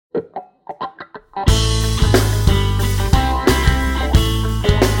So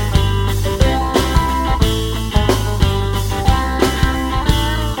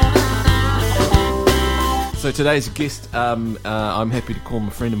today's guest, I'm happy to call him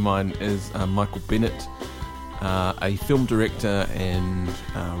a friend of mine, is Michael Bennett, a film director and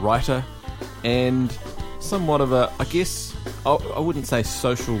writer, and somewhat of a, I guess, I wouldn't say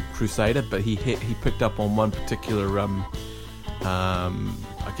social crusader, but he picked up on one particular,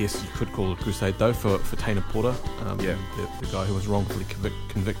 I guess you could call it a crusade though, for Taina Porter, the guy who was wrongfully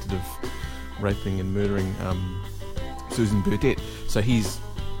convicted of raping and murdering Susan Burdett. So he's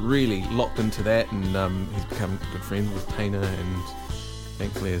really locked into that, and he's become good friends with Taina, and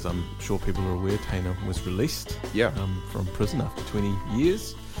thankfully, as I'm sure people are aware, Taina was released from prison after 20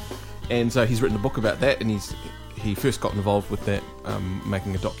 years, and so he's written a book about that, and he first got involved with that,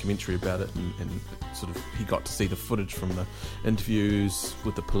 making a documentary about it, and sort of he got to see the footage from the interviews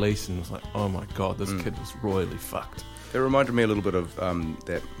with the police, and was like, oh my god, this kid was royally fucked. It reminded me a little bit of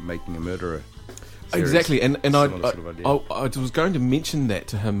that Making a Murderer series. Exactly, and I sort of was going to mention that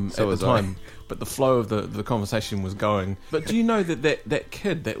to him at the time, but the flow of the conversation was going. But do you know that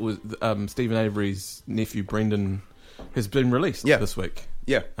kid that was Stephen Avery's nephew Brendan has been released this week?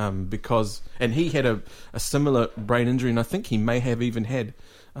 Yeah. Because he had a similar brain injury, and I think he may have even had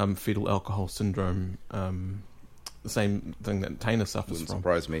fetal alcohol syndrome, the same thing that Taina suffers Wouldn't from.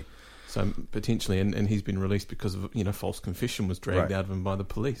 surprise me. So potentially, and he's been released because of false confession was dragged out of him by the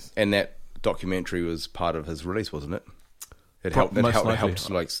police. And that documentary was part of his release, wasn't it? It helped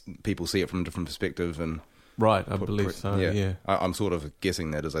like people see it from a different perspective, and right, I believe so. Yeah. I'm sort of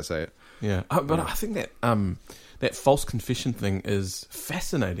guessing that as I say it. Yeah, but I think that that false confession thing is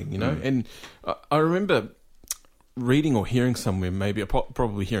fascinating, And I remember reading or hearing somewhere, maybe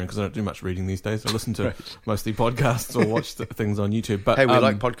probably hearing, because I don't do much reading these days. I listen to mostly podcasts or watch things on YouTube. But hey, we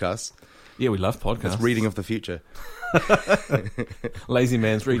like podcasts. Yeah, we love podcasts. It's reading of the future. Lazy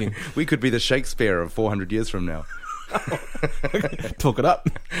man's reading. We could be the Shakespeare of 400 years from now. Talk it up.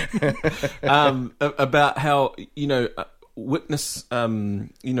 About how witness,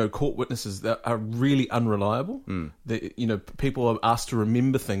 court witnesses that are really unreliable. That people are asked to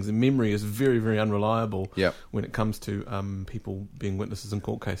remember things, and memory is very, very unreliable. When it comes to people being witnesses in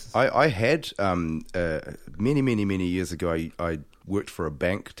court cases. I had many, many, many years ago. I worked for a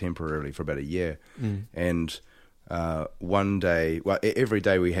bank temporarily for about a year, and one day, every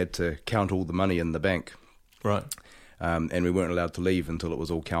day we had to count all the money in the bank, right? And we weren't allowed to leave until it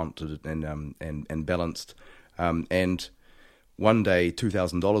was all counted and balanced. And one day,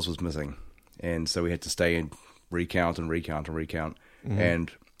 $2,000 was missing, and so we had to stay and recount.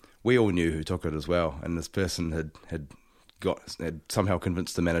 And we all knew who took it as well. And this person had somehow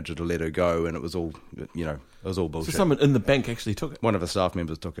convinced the manager to let her go, and it was all it was all bullshit. So someone in the bank actually took it. One of the staff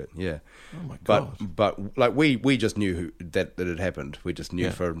members took it. Yeah. Oh my god. But like we just knew that it had happened. We just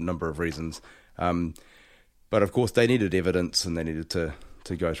knew for a number of reasons. But of course they needed evidence, and they needed to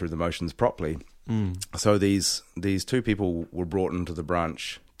go through the motions properly. So these two people were brought into the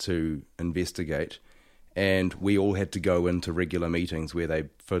branch to investigate, and we all had to go into regular meetings where they,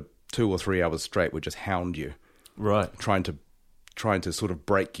 for 2 or 3 hours straight, would just hound you, right? Trying to sort of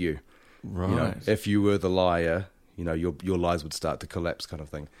break you, right? If you were the liar, your lies would start to collapse, kind of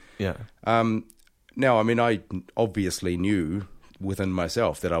thing. Yeah. Now, I mean, I obviously knew within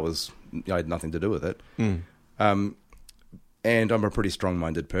myself that I had nothing to do with it. And I'm a pretty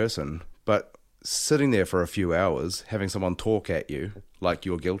strong-minded person, but sitting there for a few hours, having someone talk at you like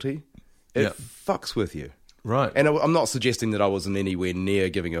you're guilty, it fucks with you. Right. And I'm not suggesting that I wasn't anywhere near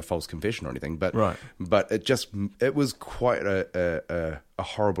giving a false confession or anything, but it was quite a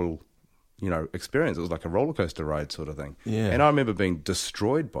horrible, experience. It was like a roller coaster ride sort of thing. Yeah. And I remember being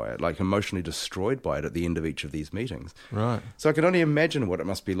destroyed by it, like emotionally destroyed by it at the end of each of these meetings. Right. So I can only imagine what it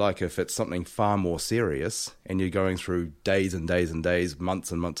must be like if it's something far more serious and you're going through days and days and days,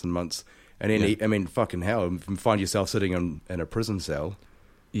 months and months and months. And then, I mean, fucking hell, and find yourself sitting in a prison cell.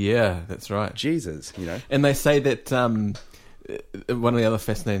 Yeah, that's right. Jesus, And they say that one of the other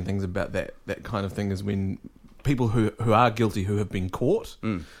fascinating things about that kind of thing is when people who are guilty, who have been caught,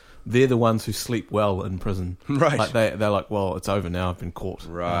 they're the ones who sleep well in prison. Right. Like they're like, well, it's over now, I've been caught.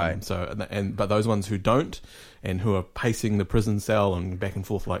 Right. But those ones who don't, and who are pacing the prison cell and back and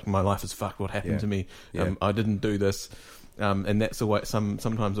forth like, my life is fucked, what happened to me? I didn't do this. And that's a way,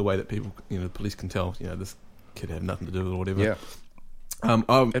 sometimes a way that people, the police can tell, this kid had nothing to do with it or whatever. Yeah.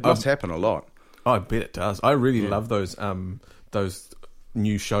 It must happen a lot. I bet it does. I really love those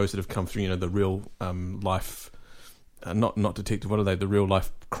new shows that have come through, the real life not detective. What are they? The real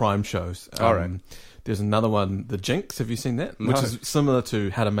life crime shows. All right. There's another one, The Jinx. Have you seen that? No. Which is similar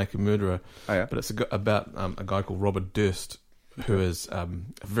to How to Make a Murderer. Oh, yeah. But it's about a guy called Robert Durst, who is a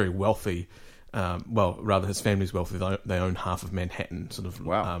very wealthy. Rather, his family's wealthy. They own half of Manhattan, sort of.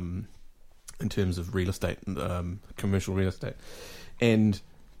 Wow. In terms of real estate, commercial real estate, and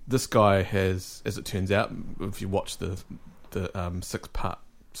this guy has, as it turns out, if you watch the 6-part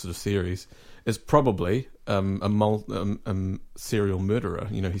sort of series, is probably a serial murderer.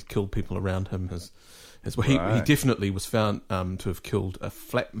 You know, he's killed people around him. He definitely was found to have killed a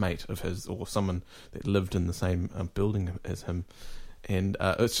flatmate of his, or someone that lived in the same building as him, and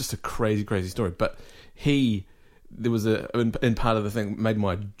it's just a crazy, crazy story. But there was in part of the thing that made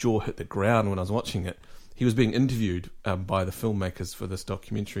my jaw hit the ground when I was watching it. He was being interviewed by the filmmakers for this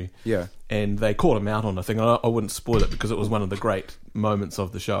documentary. Yeah. And they called him out on a thing. I wouldn't spoil it because it was one of the great moments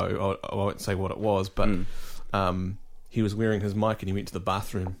of the show. I won't say what it was, but he was wearing his mic and he went to the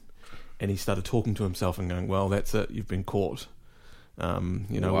bathroom and he started talking to himself and going, well, that's it, you've been caught.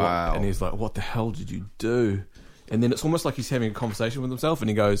 Wow. And he's like, what the hell did you do? And then it's almost like he's having a conversation with himself and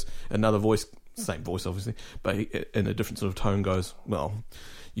he goes, another voice, same voice obviously, but in a different sort of tone goes, well,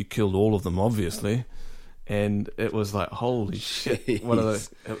 you killed all of them, obviously. And it was like, holy shit! It was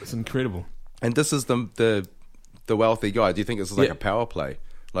incredible. And this is the wealthy guy. Do you think this is like a power play,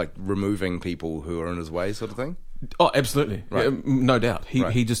 like removing people who are in his way, sort of thing? Oh, absolutely, right. No doubt.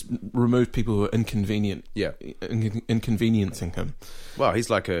 He just removed people who are inconvenient. Yeah, inconveniencing him. Wow, he's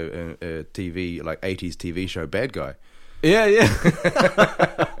like a TV, like 80s TV show bad guy. Yeah.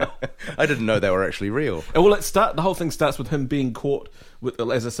 I didn't know they were actually real. Well, the whole thing starts with him being caught with,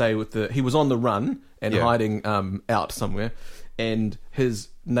 as I say, he was on the run and hiding out somewhere, and his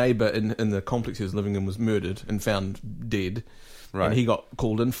neighbour in the complex he was living in was murdered and found dead, right. And he got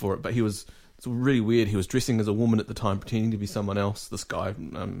called in for it. But it's really weird. He was dressing as a woman at the time, pretending to be someone else. This guy,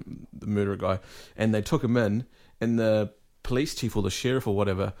 the murderer guy, and they took him in, and the police chief or the sheriff or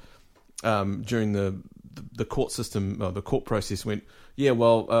whatever, during the court system, the court process went, yeah,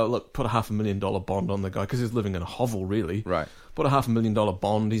 well, look, put a $500,000 bond on the guy because he's living in a hovel, really. Right. Put a $500,000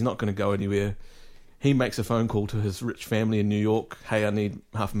 bond. He's not going to go anywhere. He makes a phone call to his rich family in New York. Hey, I need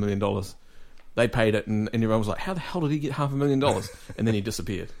 $500,000. They paid it, and everyone was like, how the hell did he get $500,000? And then he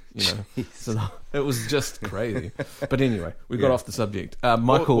disappeared. You know, so it was just crazy. But anyway, we got off the subject.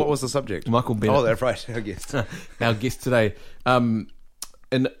 Michael, what was the subject? Michael Bennett. Oh, that's right. I guess our guest today. And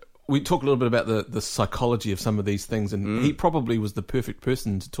we talked a little bit about the psychology of some of these things, and he probably was the perfect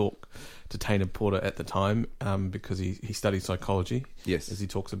person to talk to Teina Pora at the time, because he studied psychology, yes, as he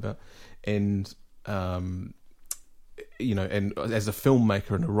talks about, and you know, and as a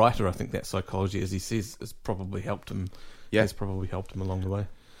filmmaker and a writer, I think that psychology, as he says, has probably helped him. Yeah, has probably helped him along the way.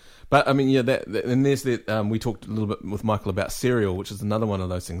 But I mean, yeah, and there's that. We talked a little bit with Michael about Serial, which is another one of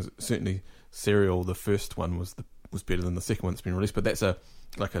those things. Certainly, Serial, the first one was better than the second one that's been released, but that's a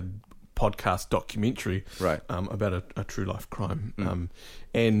podcast documentary, right, about a true life crime,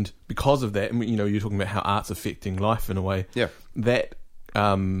 and because of that, you know, you're talking about how art's affecting life in a way. Yeah, that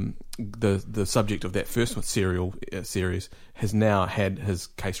the subject of that first one, Serial series has now had his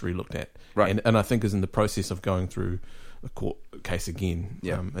case re-looked at, right, and I think is in the process of going through a court case again.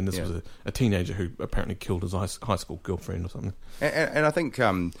 Yeah, and this was a teenager who apparently killed his high school girlfriend or something. And I think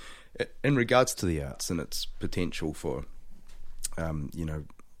in regards to the arts and its potential for you know,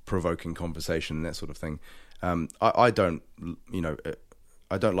 provoking conversation and that sort of thing, I don't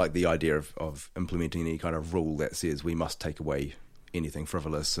like the idea of implementing any kind of rule that says we must take away anything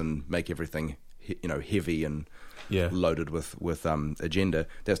frivolous and make everything heavy and loaded with agenda.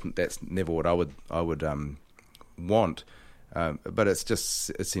 That's never what I would want. But it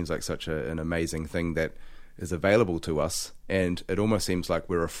seems like such an amazing thing that is available to us, and it almost seems like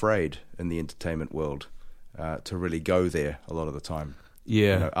we're afraid in the entertainment world to really go there a lot of the time.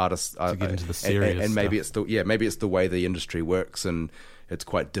 Yeah, you know, artists to get into the serious and maybe stuff. maybe it's the way the industry works, and it's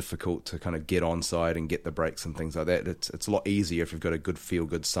quite difficult to kind of get on side and get the breaks and things like that. It's a lot easier if you've got a good feel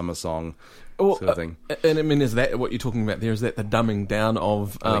good summer song sort of thing. And I mean, is that what you're talking about there? Is that the dumbing down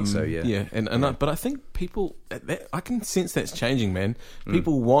of? I think so. Yeah. Yeah, but I think people, I can sense that's changing, man.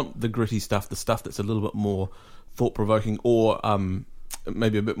 People want the gritty stuff, the stuff that's a little bit more thought provoking, or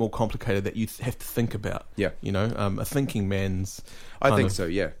maybe a bit more complicated that you have to think about. Yeah, you know, a thinking man's. I think so.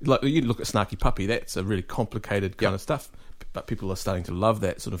 Yeah, like you look at Snarky Puppy, that's a really complicated kind of stuff, but people are starting to love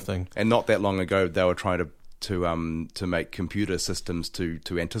that sort of thing. And not that long ago, they were trying to make computer systems to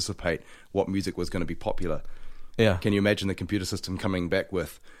anticipate what music was going to be popular. Yeah, can you imagine the computer system coming back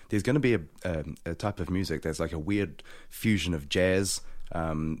with there's going to be a type of music that's like a weird fusion of jazz,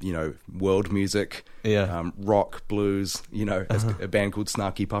 world music, rock, blues, as a band called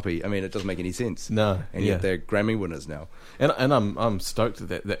Snarky Puppy. I mean, it doesn't make any sense. No. And yet they're Grammy winners now. And I'm stoked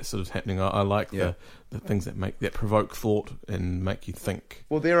that sort of happening. I like the things that provoke thought and make you think.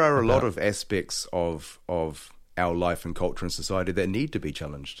 Well, there are a lot of aspects of our life and culture and society that need to be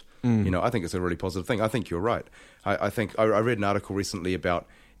challenged. I think it's a really positive thing. I think you're right. I think I read an article recently about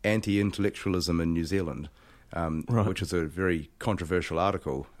anti-intellectualism in New Zealand, which is a very controversial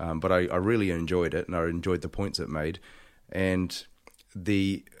article, but I really enjoyed it, and I enjoyed the points it made. And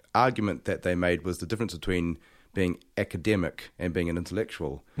the argument that they made was the difference between being academic and being an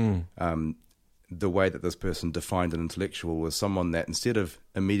intellectual. The way that this person defined an intellectual was someone that, instead of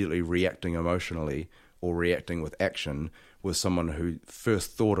immediately reacting emotionally or reacting with action, was someone who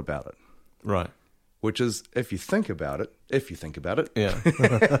first thought about it. Right. Which is, if you think about it, yeah. if you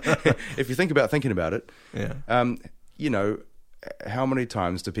think about thinking about it, yeah. How many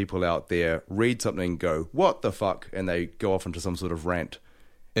times do people out there read something and go, what the fuck? And they go off into some sort of rant,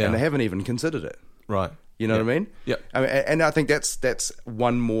 and they haven't even considered it. Right. You know what I mean? Yeah. And I think that's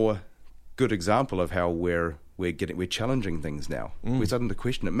one more good example of how we're challenging things now. We're starting to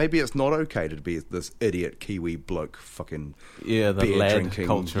question it. Maybe it's not okay to be this idiot Kiwi bloke fucking the beer lad drinking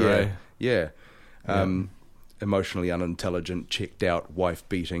culture. Emotionally unintelligent, checked out, wife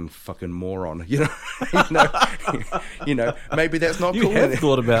beating fucking moron. Maybe that's not You cool. have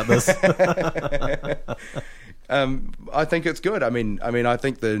thought about this. I think it's good. I mean, I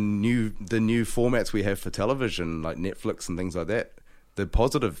think the new formats we have for television, like Netflix and things like that, the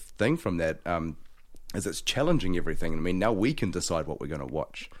positive thing from that is it's challenging everything. I mean, now we can decide what we're going to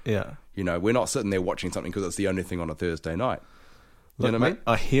watch. Yeah. We're not sitting there watching something because it's the only thing on a Thursday night. You know what I mean?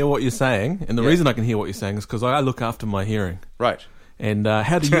 I hear what you're saying, and the reason I can hear what you're saying is because I look after my hearing. Right. And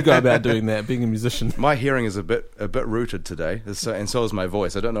how do you go about doing that, being a musician? My hearing is a bit rooted today, and so is my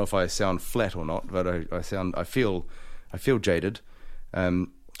voice. I don't know if I sound flat or not, but I feel jaded.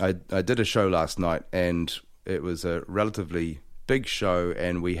 I did a show last night, and it was a relatively big show,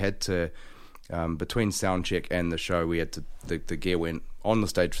 and we had to, between sound check and the show, we had to the gear went on the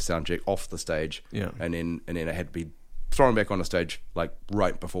stage for sound check, off the stage, and then it had to be thrown back on the stage like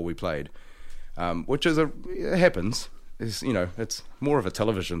right before we played, which is it happens. It's more of a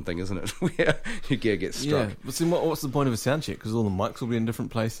television thing, isn't it? Where your gear gets struck. Yeah, but see, what's the point of a sound check? Because all the mics will be in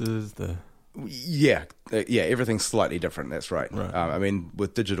different places. Everything's slightly different. That's right. Right.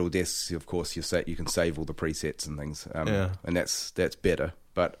 With digital desks, of course, you can save all the presets and things, and that's better.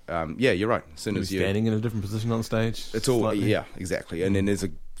 But you're right. As soon as you're standing in a different position on stage, it's all exactly. And then there's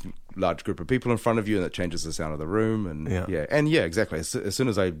a large group of people in front of you, and it changes the sound of the room. And exactly. As soon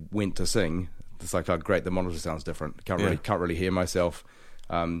as I went to sing, it's like, oh great, the monitor sounds different. Can't really hear myself.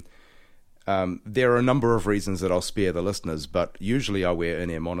 There are a number of reasons that I'll spare the listeners, but usually I wear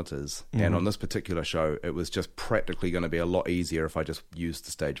in-ear monitors, and on this particular show, it was just practically going to be a lot easier if I just used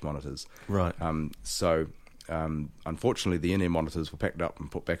the stage monitors. Right. Unfortunately, the in-ear monitors were packed up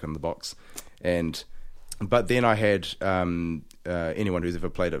and put back in the box, but then I had anyone who's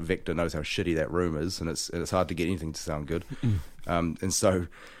ever played at Vector knows how shitty that room is, and it's hard to get anything to sound good. And so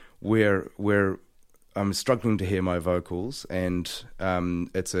I'm struggling to hear my vocals, and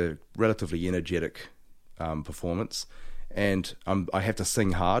it's a relatively energetic performance, and I have to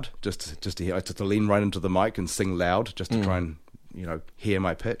sing hard just to hear. I have to lean right into the mic and sing loud just to try and hear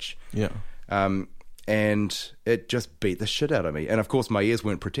my pitch. Yeah. And it just beat the shit out of me. And of course, my ears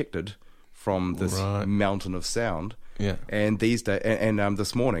weren't protected from this mountain of sound. Yeah. And these days, and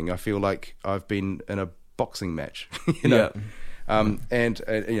this morning, I feel like I've been in a boxing match. And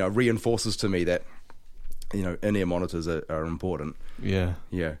reinforces to me that in-ear monitors are important. Yeah.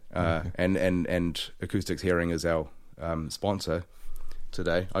 Yeah. And Acoustics Hearing is our sponsor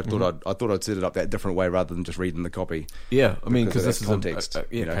today. I thought I'd set it up that different way rather than just reading the copy. Yeah, I mean, because this is context,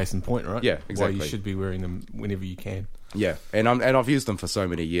 case in point, right? Yeah, exactly. Why you should be wearing them whenever you can. Yeah, and I've used them for so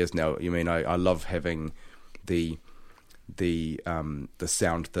many years now. I love having the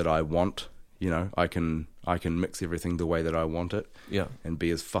sound that I want. I can mix everything the way that I want it. Yeah, and be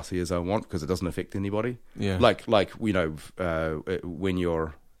as fussy as I want because it doesn't affect anybody. Yeah, like when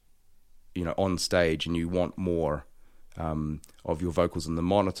you're on stage and you want more of your vocals in the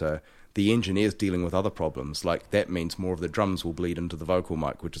monitor, the engineer's dealing with other problems. Like that means more of the drums will bleed into the vocal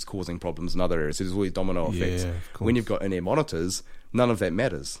mic, which is causing problems in other areas. So there's always domino effects. When you've got in-ear monitors, none of that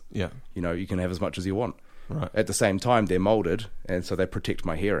matters. Yeah, you can have as much as you want. Right. At the same time, they're molded, and so they protect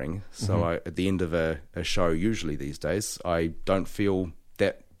my hearing. So at the end of a show, usually these days, I don't feel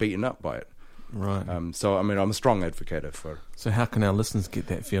that beaten up by it. Right. So I'm a strong advocate for. So how can our listeners get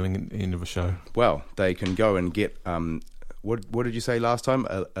that feeling at the end of a show? Well, they can go and get what did you say last time?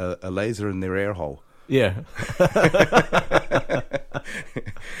 A laser in their air hole. Yeah.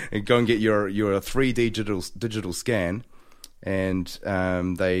 And go and get your 3D digital scan, and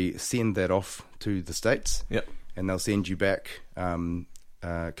they send that off to the States. Yep. And they'll send you back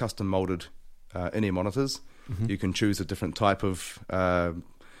custom molded in-ear monitors. Mm-hmm. You can choose a different type of. I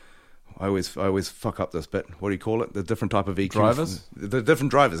always fuck up this bit. What do you call it? The different type of EQ drivers. The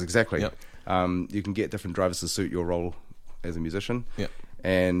different drivers, exactly. Yep. You can get different drivers to suit your role as a musician. Yep.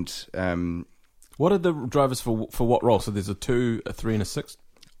 And what are the drivers for what role? So there's a 2, a 3, and a 6.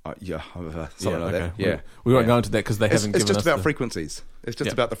 Something like okay. that. Yeah, we won't go into that because they haven't. It's given just us about frequencies. It's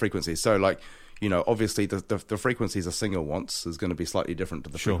just about the frequencies. So, like, obviously the frequencies a singer wants is going to be slightly different to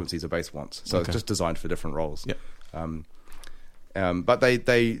the frequencies a bass wants. So it's just designed for different roles. Yeah. But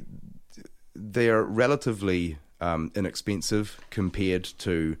they're relatively inexpensive compared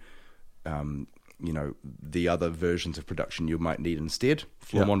to the other versions of production you might need instead,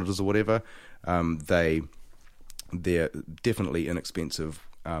 floor monitors or whatever. They're definitely inexpensive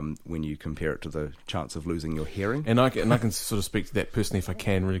when you compare it to the chance of losing your hearing. And I can sort of speak to that personally if I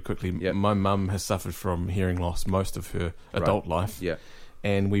can really quickly. Yep. My mum has suffered from hearing loss most of her adult life. Yeah.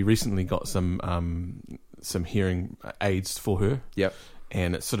 And we recently got some hearing aids for her. Yep.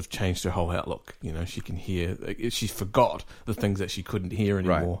 And it sort of changed her whole outlook. She can hear. She forgot the things that she couldn't hear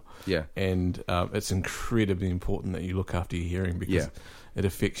anymore. Right. Yeah. And it's incredibly important that you look after your hearing because it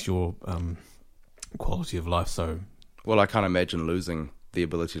affects your quality of life. So, well, I can't imagine losing the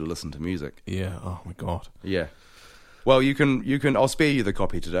ability to listen to music. Yeah. Oh my God. Yeah. Well, you can. I'll spare you the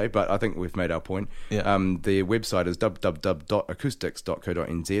copy today, but I think we've made our point. Yeah. The website is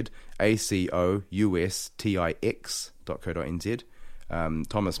www.acoustics.co.nz, ACOUSTIX.co.nz.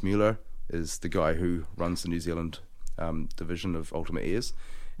 Thomas Mueller is the guy who runs the New Zealand division of Ultimate Ears,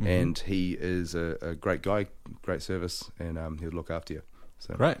 and he is a great guy, great service, and he'll look after you.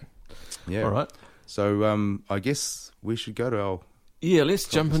 So, great. Yeah. All right. So I guess we should go to our... Yeah, let's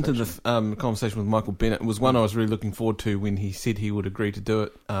jump into the conversation with Michael Bennett. It was one I was really looking forward to when he said he would agree to do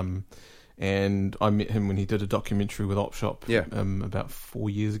it. And I met him when he did a documentary with Opshop about 4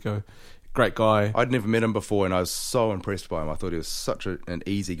 years ago. Great guy. I'd never met him before, and I was so impressed by him. I thought he was such an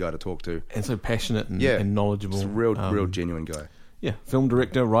easy guy to talk to. And so passionate and knowledgeable. Just a real genuine guy. Yeah, film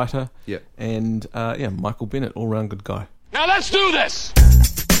director, writer. Yeah. And Michael Bennett, all-round good guy. Now let's do this!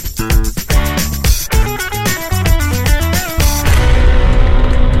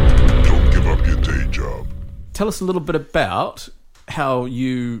 Don't give up your day job. Tell us a little bit about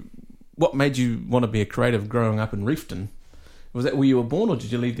what made you want to be a creative growing up in Reefton. Was that where you were born, or did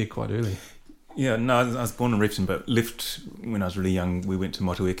you leave there quite early? Yeah, no, I was born in Reefton, but left when I was really young. We went to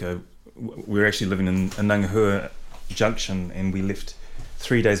Motueka. We were actually living in Ngangahua Junction, and we left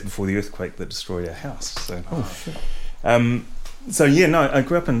 3 days before the earthquake that destroyed our house. So, shit. I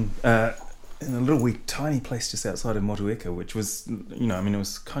grew up in a little wee tiny place just outside of Motueka, which was, it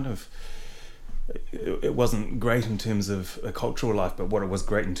was kind of... It wasn't great in terms of a cultural life, but what it was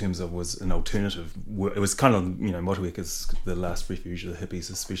great in terms of was an alternative. It was kind of, Motueka's the last refuge of the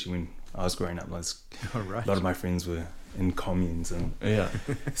hippies, especially when I was growing up. A lot of my friends were in communes, and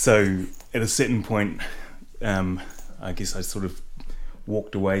so at a certain point, I guess I sort of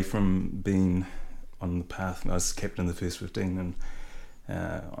walked away from being on the path. I was captain of the first 15, and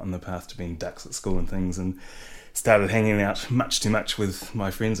on the path to being ducks at school and things, and started hanging out much too much with my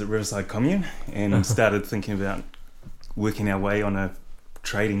friends at Riverside Commune, and started thinking about working our way on a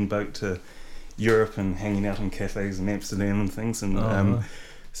trading boat to Europe and hanging out in cafes in Amsterdam and things, and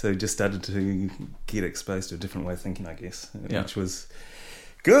so just started to get exposed to a different way of thinking, I guess, which was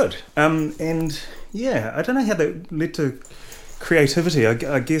good. I don't know how that led to creativity.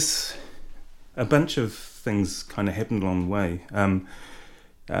 I guess a bunch of things kind of happened along the way.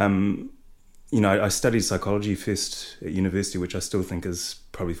 I studied psychology first at university, which I still think is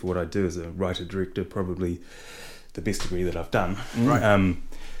probably, for what I do as a writer-director, probably the best degree that I've done. Right.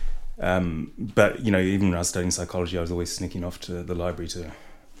 But, even when I was studying psychology, I was always sneaking off to the library to,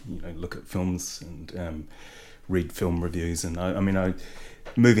 look at films and read film reviews. And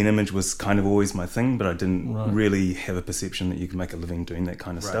moving image was kind of always my thing, but I didn't really have a perception that you could make a living doing that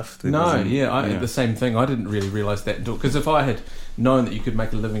kind of stuff. The same thing. I didn't really realise that until, because if I had known that you could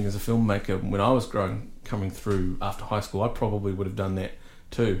make a living as a filmmaker when I was coming through after high school, I probably would have done that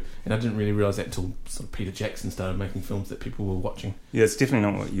too. And I didn't really realise that until sort of Peter Jackson started making films that people were watching. Yeah, it's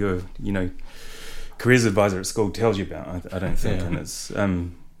definitely not what your careers advisor at school tells you about, I don't think. And it's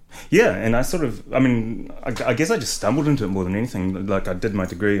and I sort of, I guess I just stumbled into it more than anything. Like, I did my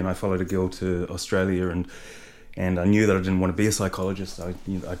degree and I followed a girl to Australia, and I knew that I didn't want to be a psychologist. I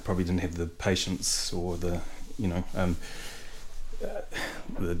probably didn't have the patience or the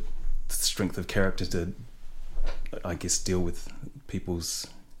the strength of character to, I guess, deal with people's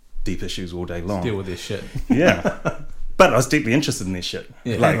deep issues all day long. Deal with their shit. Yeah. But I was deeply interested in their shit.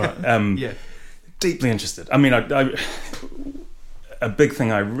 Yeah, right. Deeply interested. I mean, a big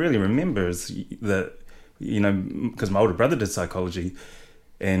thing I really remember is that, because my older brother did psychology,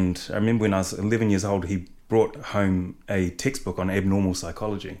 and I remember when I was 11 years old, he brought home a textbook on abnormal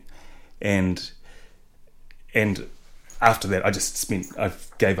psychology, and after that, I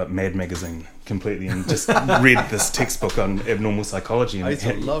gave up Mad Magazine completely and just read this textbook on abnormal psychology. And I used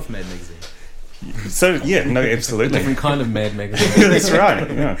to love Mad Magazine. So yeah, no, absolutely, different kind of Mad Magazine. That's right.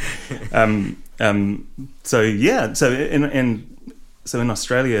 Yeah. So in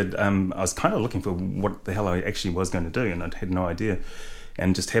Australia, I was kind of looking for what the hell I actually was going to do, and I had no idea,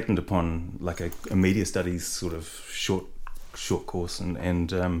 and just happened upon like a media studies sort of short course,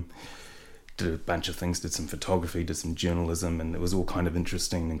 and did a bunch of things, did some photography, did some journalism, and it was all kind of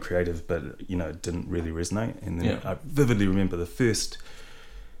interesting and creative, but it didn't really resonate. And then I vividly remember the first.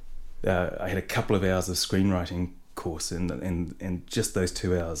 I had a couple of hours of screenwriting course, and just those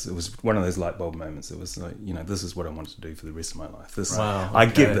 2 hours, it was one of those light bulb moments. It was like, this is what I wanted to do for the rest of my life. I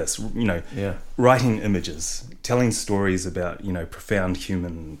get this, writing images, telling stories about profound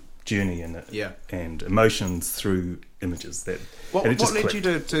human journey and emotions through images. What led you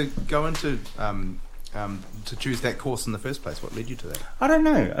to go into to choose that course in the first place? What led you to that? I don't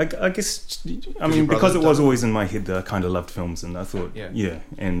know. I guess because it was always in my head that I kind of loved films, and I thought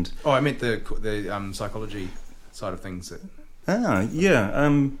and I meant the psychology side of things. I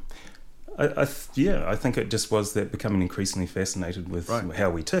think it just was that becoming increasingly fascinated with how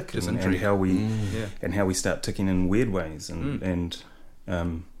we tick and how we start ticking in weird ways, and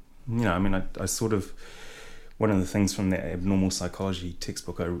I sort of, one of the things from that abnormal psychology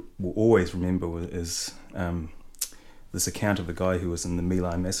textbook I will always remember is this account of a guy who was in the My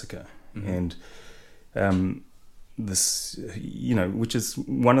Lai massacre, and this, which is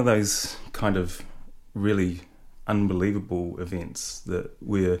one of those kind of really unbelievable events that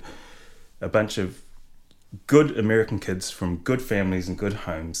where a bunch of good American kids from good families and good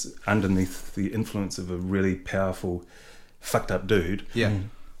homes, underneath the influence of a really powerful, fucked up dude,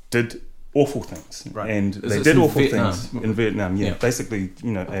 did awful things, and they did awful things in Vietnam. Basically,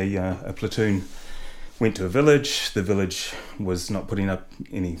 a platoon went to a village. The village was not putting up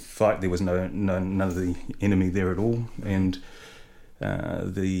any fight. There was none of the enemy there at all, and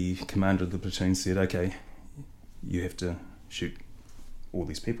the commander of the platoon said, "Okay, you have to shoot all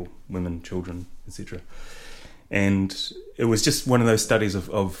these people, women, children, etc." And it was just one of those studies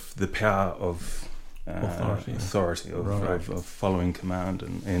of the power of authority of following command,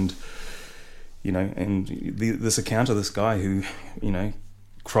 and this account of this guy who,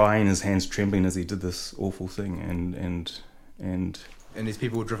 crying, his hands trembling as he did this awful thing, and these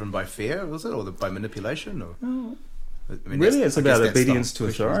people were driven by fear, was it, or by manipulation, or? Really, it's about obedience to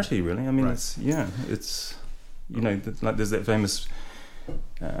authority. Really, it's like there's that famous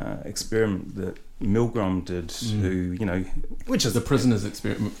experiment that Milgram did, who which is the prisoner's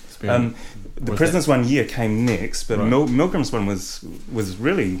experiment. The prisoner's one came next, but Milgram's one was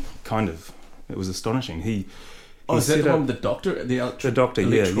really kind of, it was astonishing. He is that the one with the doctor? The doctor,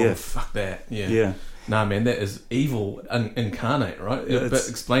 yeah. Fuck that, yeah. Nah, man, that is evil incarnate, right? But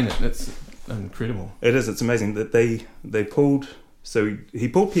explain it. It's incredible. It is. It's amazing that they pulled. So he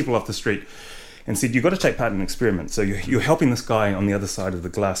pulled people off the street and said, "You've got to take part in an experiment. So you're helping this guy on the other side of the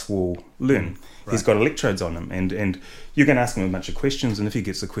glass wall learn. He's got electrodes on him, and you're going to ask him a bunch of questions. And if he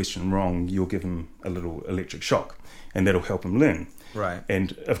gets the question wrong, you'll give him a little electric shock, and that'll help him learn." Right.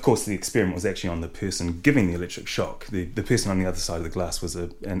 And of course, the experiment was actually on the person giving the electric shock. The person on the other side of the glass was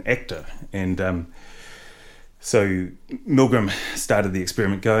an actor, and so Milgram started the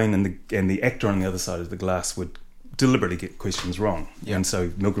experiment going, and the actor on the other side of the glass would deliberately get questions wrong. Yeah. And so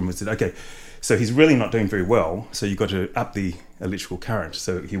Milgram would say, "Okay, so he's really not doing very well, so you've got to up the electrical current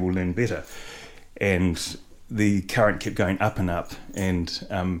so he will learn better." And the current kept going up and up, and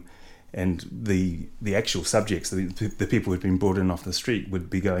the actual subjects, the people who'd been brought in off the street, would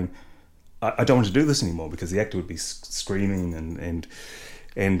be going, I don't want to do this anymore, because the actor would be screaming, and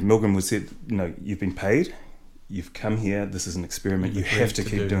Milgram would say, "No, you've been paid, you've come here, this is an experiment, you have to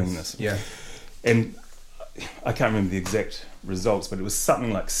keep doing this." Yeah. And I can't remember the exact results, but it was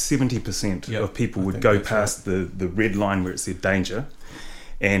something like 70% of people would go past the red line where it said danger,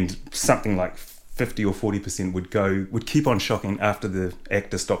 and something like 50 or 40% would keep on shocking after the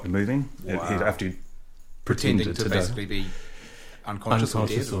actor stopped moving. Wow. After he pretending pretended to basically be unconscious or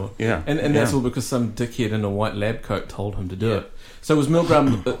dead. And that's all because some dickhead in a white lab coat told him to do it. So was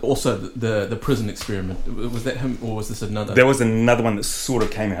Milgram also the prison experiment? Was that him, or was this another? There was another one that sort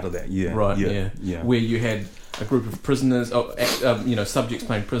of came out of that. Where you had a group of prisoners, subjects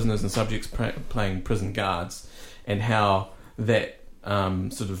playing prisoners and subjects playing prison guards, and how that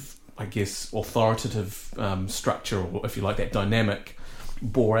sort of, I guess, authoritative structure, or if you like, that dynamic,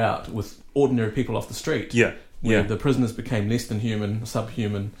 bore out with ordinary people off the street. Where the prisoners became less than human,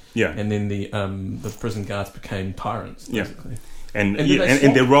 subhuman, and then the prison guards became tyrants, basically. And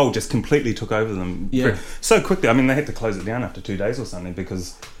their role just completely took over them so quickly. I mean, they had to close it down after 2 days or something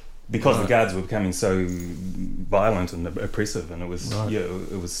because the guards were becoming so violent and oppressive, and it was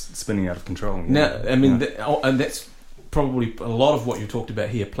it was spinning out of control. Now, I mean, and that's probably a lot of what you talked about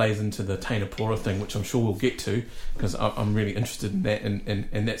here plays into the Tēnā Pora thing, which I'm sure we'll get to, because I'm really interested in that,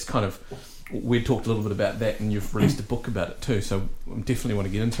 and that's kind of, we talked a little bit about that, and you've released a book about it too, so I definitely want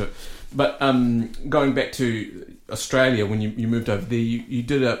to get into it. But going back to Australia, when you moved over there, you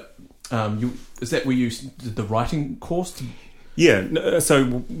did is that where you did the writing course?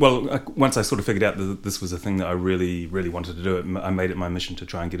 Once I sort of figured out that this was a thing that I really, really wanted to do, I made it my mission to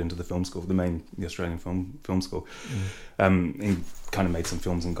try and get into the film school, the Australian film school, and kind of made some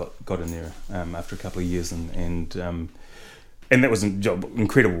films and got in there after a couple of years, and that was an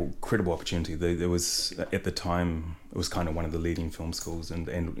incredible opportunity. There was, at the time, it was kind of one of the leading film schools, and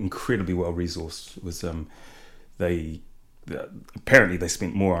incredibly well resourced. It was apparently they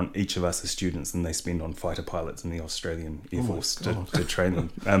spent more on each of us as students than they spend on fighter pilots in the Australian Air Force to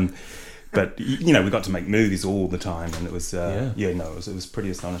train them. But we got to make movies all the time, and it was it was pretty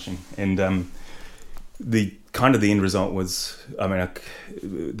astonishing. And the end result was, I mean,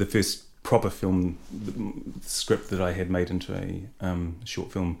 the first proper film script that I had made into a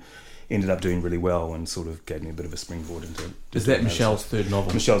short film ended up doing really well, and sort of gave me a bit of a springboard into it. Is that Michelle's third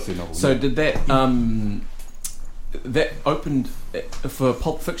novel? Michelle's third novel. So did that that opened for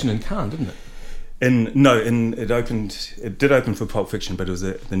Pulp Fiction in Cannes, didn't it? It did open for Pulp Fiction, but it was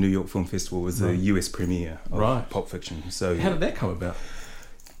at the New York Film Festival. It was the US premiere of Pulp Fiction. So how did that come about? I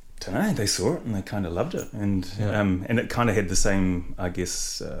don't know. They saw it and they kind of loved it, and it kind of had the same, I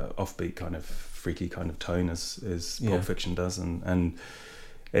guess, offbeat kind of freaky kind of tone as Pulp Fiction does, and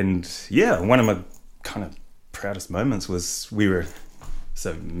one of my kind of proudest moments was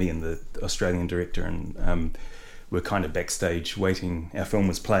me and the Australian director, and we're kind of backstage waiting. Our film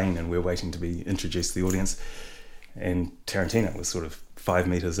was playing, and we're waiting to be introduced to the audience. And Tarantino was sort of 5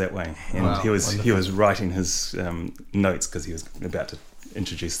 meters that way, and he was writing his notes because he was about to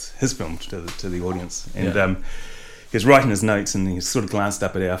introduce his film to the audience. And he was writing his notes, and he sort of glanced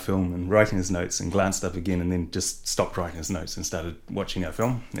up at our film and writing his notes, and glanced up again, and then just stopped writing his notes and started watching our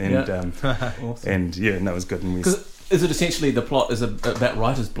film. And awesome. And it was good. And is it essentially the plot is about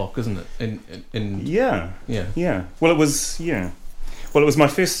writer's block, isn't it? Well, it was my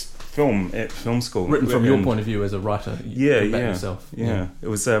first film at film school, written from your point of view as a writer. Yourself. It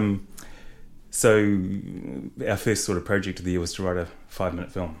was so our first sort of project of the year was to write a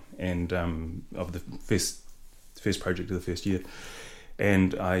 5-minute film, and of the first project of the first year,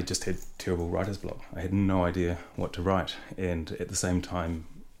 and I just had terrible writer's block. I had no idea what to write, and at the same time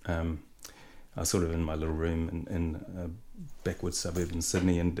I was sort of in my little room in a backwoods suburb in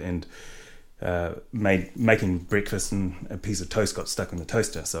Sydney, and making breakfast, and a piece of toast got stuck in the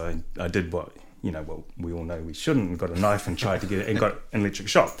toaster. So I did what we all know we shouldn't, and got a knife and tried to get it, and got an electric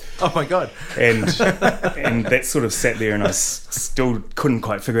shock. Oh my God. And that sort of sat there, and I still couldn't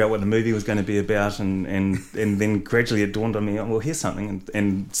quite figure out what the movie was going to be about, and then gradually it dawned on me, well, here's something.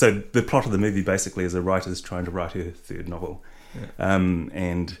 And so the plot of the movie basically is a writer's trying to write her third novel.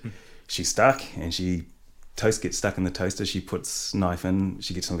 And she's stuck, and toast gets stuck in the toaster. She puts knife in,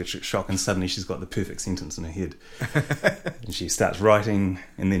 she gets an electric shock, and suddenly she's got the perfect sentence in her head. And she starts writing,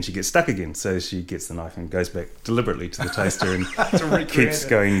 and then she gets stuck again. So she gets the knife and goes back deliberately to the toaster, and keeps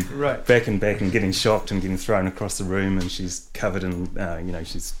going back and back, and getting shocked and getting thrown across the room. And she's covered in, her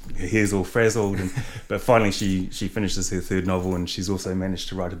hair's all frazzled. But finally, she finishes her third novel, and she's also managed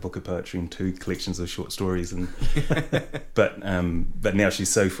to write a book of poetry and 2 collections of short stories. And but now she's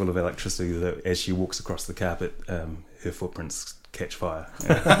so full of electricity that as she walks across the carpet, her footprints catch fire.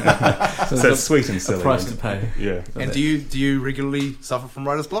 So it's sweet and silly. A price to pay. Yeah. And do you regularly suffer from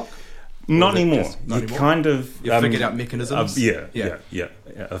writer's block? Not anymore. You kind of figured out mechanisms.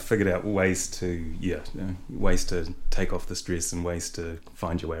 I've figured out ways to take off the stress, and ways to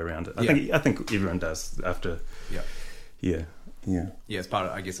find your way around it. I think everyone does after. Yeah. It's part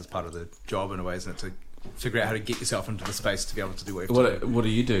of, I guess it's part of the job in a way, isn't it, to figure out how to get yourself into the space to be able to do what you have to do. What do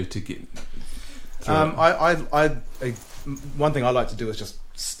you do to get? One thing I like to do is just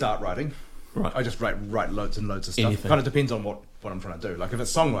start writing. Right. I just write loads and loads of stuff. Anything. Kind of depends on what I'm trying to do. Like if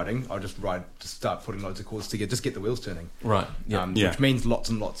it's songwriting, I'll just start putting loads of chords together, just get the wheels turning. Right. Yeah. Which means lots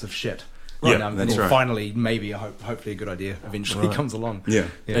and lots of shit. Right. And, That's right. finally, maybe hopefully a good idea eventually comes along. Yeah.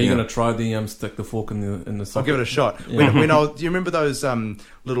 Are you going to try the stick the fork in the socket? I'll give it a shot. Yeah. Do you remember those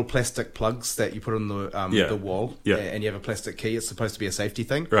little plastic plugs that you put on the wall? Yeah. And you have a plastic key. It's supposed to be a safety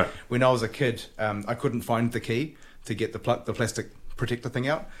thing. Right. When I was a kid, I couldn't find the key to get the plastic protector thing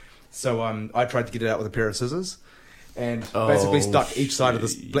out. So I tried to get it out with a pair of scissors, and basically stuck each side of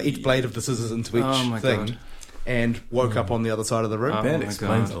each blade of the scissors into each thing. God. And woke up on the other side of the room. Oh, That my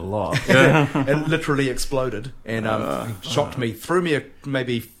explains God. a lot. It literally exploded and shocked me. Threw me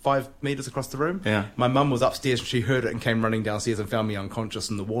maybe 5 meters across the room. Yeah. My mum was upstairs and she heard it and came running downstairs and found me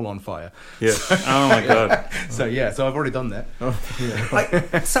unconscious and the wall on fire. Yeah. Oh my God. So I've already done that.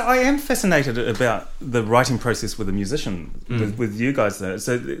 So I am fascinated about the writing process with a musician, with you guys though.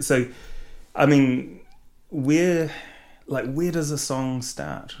 So, I mean, where does a song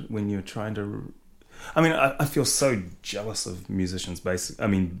start when you're trying to? I mean, I feel so jealous of musicians, basically. I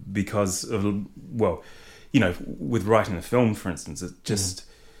mean, because of, with writing a film, for instance, it just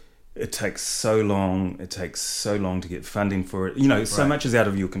it takes so long. It takes so long to get funding for it. So much is out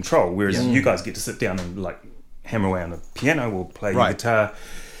of your control. Whereas you guys get to sit down and hammer away on the piano or play the guitar,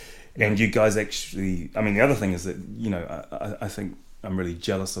 and you guys actually. I mean, the other thing is that I think I'm really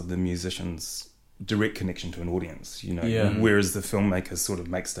jealous of the musicians' direct connection to an audience, whereas the filmmakers sort of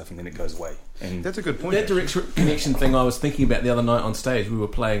make stuff and then it goes away. And That's a good point. That direct connection thing I was thinking about the other night on stage. Where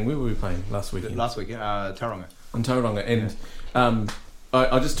were we playing last weekend? Last week, Tauranga. On Tauranga, and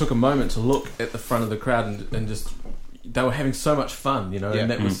I just took a moment to look at the front of the crowd and just they were having so much fun, and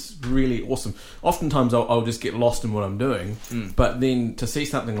that was really awesome. Oftentimes I'll just get lost in what I'm doing, but then to see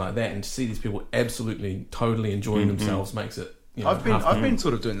something like that and to see these people absolutely, totally enjoying themselves makes it. I've been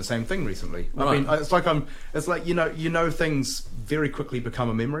sort of doing the same thing recently. Right. It's like things very quickly become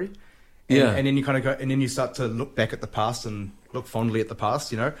a memory. And then you kind of go, and then you start to look back at the past and look fondly at the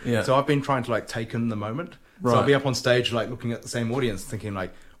past, Yeah. So I've been trying to take in the moment. Right. So I'll be up on stage, looking at the same audience, thinking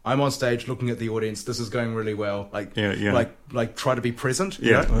I'm on stage looking at the audience. This is going really well. Try to be present.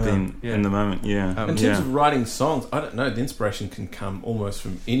 in the moment. Yeah. In terms of writing songs, I don't know. The inspiration can come almost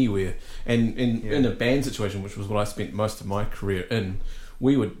from anywhere. And in a band situation, which was what I spent most of my career in,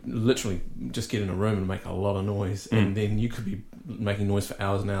 we would literally just get in a room and make a lot of noise, and then you could be making noise for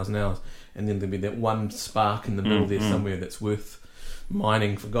hours and hours and hours, and then there'd be that one spark in the middle there somewhere that's worth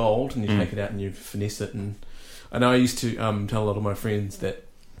mining for gold, and you take it out and you finesse it. And I know I used to tell a lot of my friends that,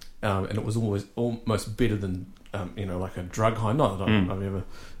 and it was always almost better than like a drug high. Not that I've ever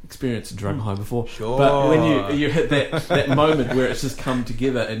experienced a drug high before, Sure. but when you hit that moment where it's just come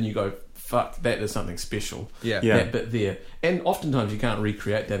together and you go, fuck, that is something special. That bit there. And oftentimes you can't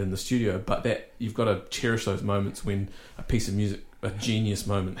recreate that in the studio, but that you've got to cherish those moments when a piece of music, a genius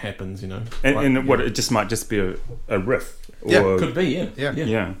moment happens, it just might just be a riff. Or, could be,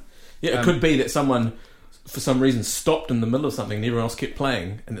 yeah. It could be that someone, for some reason, stopped in the middle of something and everyone else kept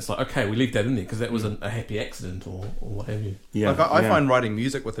playing, and it's like, okay, we leave that in there because that was a happy accident or what have you. Yeah. I find writing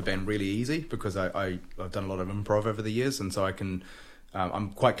music with the band really easy because I've done a lot of improv over the years, and so I can. I'm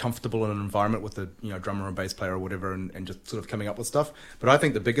quite comfortable in an environment with a drummer or bass player or whatever, and just sort of coming up with stuff. But I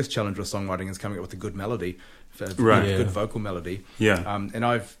think the biggest challenge with songwriting is coming up with a good melody, good vocal melody. Yeah. And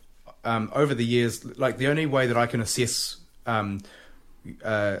I've over the years, the only way that I can assess,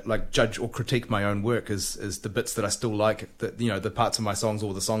 judge or critique my own work is the bits that I still like, the parts of my songs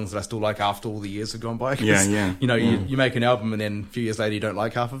or the songs that I still like after all the years have gone by. You make an album and then a few years later you don't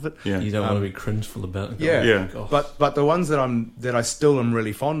like half of it. You don't want to be cringeful about it. Yeah. But the ones that I still am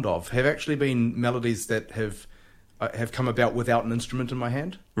really fond of have actually been melodies that have come about without an instrument in my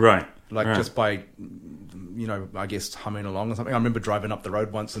hand. Right. Just by I guess humming along or something. I remember driving up the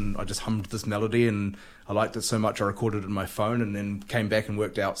road once and I just hummed this melody and I liked it so much I recorded it on my phone and then came back and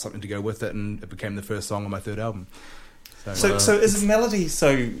worked out something to go with it, and it became the first song on my third album. So is melody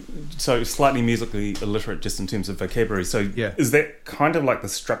so slightly musically illiterate just in terms of vocabulary? So is that kind of like the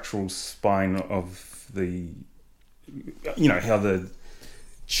structural spine of the how the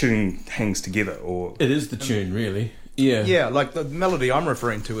tune hangs together? Or it is the tune, really. Yeah, like the melody I'm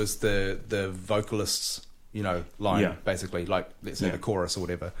referring to is the vocalist's line, basically, let's say the chorus or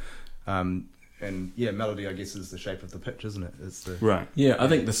whatever. And melody, I guess, is the shape of the pitch, isn't it? It's the right. Yeah, I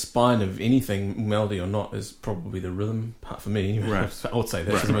think the spine of anything, melody or not, is probably the rhythm part for me. Right. I would say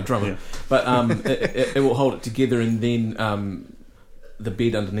that because I'm a drummer, but it will hold it together, and then the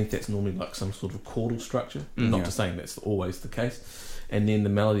bed underneath that's normally like some sort of chordal structure. Not to saying that's always the case. and then the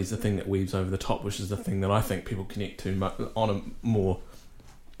melody's the thing that weaves over the top, which is the thing that I think people connect to on a more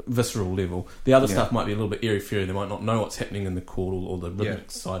visceral level. The other stuff might be a little bit airy-fairy. They might not know what's happening in the chord or the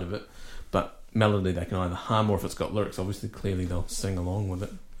rhythmic side of it, but melody they can either hum, or if it's got lyrics, obviously clearly they'll sing along with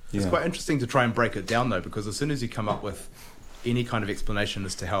it. It's quite interesting to try and break it down, though, because as soon as you come up with any kind of explanation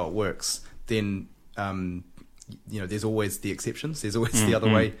as to how it works, then there's always the exceptions. There's always the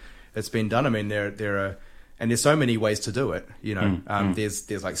other way it's been done. I mean, there are, and there's so many ways to do it.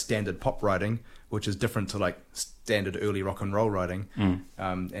 There's like standard pop writing, which is different to like standard early rock and roll writing.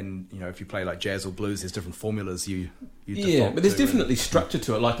 And if you play like jazz or blues, there's different formulas you default but there's to, definitely structure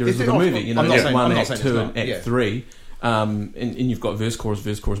to it, like there is with a movie. Act 1, Act 2, and Act 3. And you've got verse, chorus,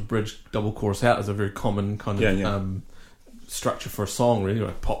 bridge, double chorus out as a very common kind of structure for a song, really, or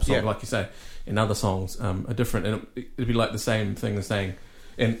a pop song, like you say. And other songs are different, and it'd be like the same thing as saying,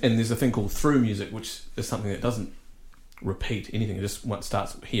 and there's a thing called through music, which is something that doesn't repeat anything. It just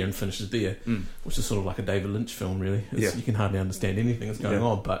starts here and finishes there, which is sort of like a David Lynch film, really. You can hardly understand anything that's going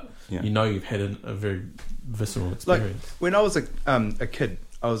on, but you've had a very visceral experience. Like, when I was a kid,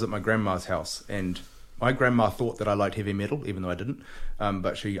 I was at my grandma's house, and my grandma thought that I liked heavy metal, even though I didn't.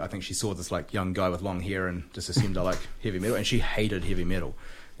 But I think she saw this like young guy with long hair and just assumed I liked heavy metal, and she hated heavy metal.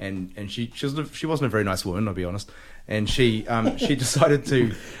 And she wasn't a very nice woman, I'll be honest. And she decided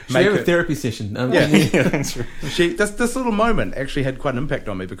to make a therapy session. That's right. This little moment actually had quite an impact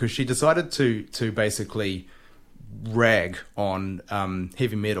on me, because she decided to basically rag on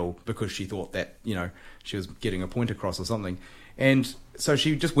heavy metal because she thought that she was getting a point across or something. And so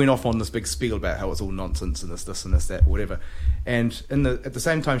she just went off on this big spiel about how it's all nonsense and this and this, that, whatever. And at the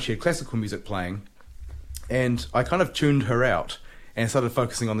same time, she had classical music playing, and I kind of tuned her out and started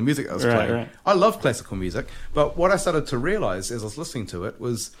focusing on the music I was playing. Right. I love classical music, but what I started to realise as I was listening to it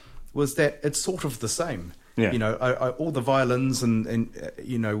was that it's sort of the same. Yeah. All the violins and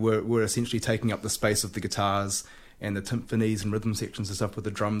were essentially taking up the space of the guitars and the timpanis and rhythm sections and stuff with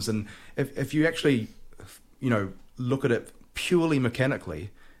the drums. And if you actually look at it purely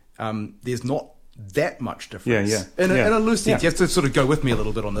mechanically, there's not that much difference. In a loose sense, you have to sort of go with me a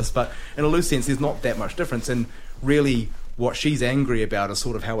little bit on this, but in a loose sense, there's not that much difference. And really, what she's angry about is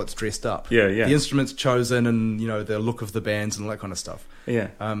sort of how it's dressed up. The instruments chosen, and the look of the bands and all that kind of stuff.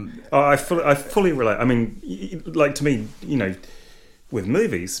 I fully relate. I mean, like, to me, with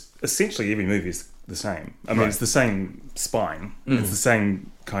movies, essentially every movie is the same. I mean, it's the same spine. It's the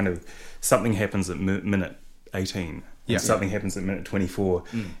same kind of, something happens at minute 18 and something happens at minute 24,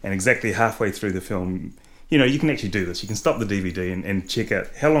 and exactly halfway through the film, you can actually do this. You can stop the DVD and check out,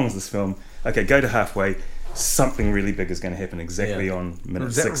 how long is this film? Okay, go to halfway. Something really big is going to happen exactly on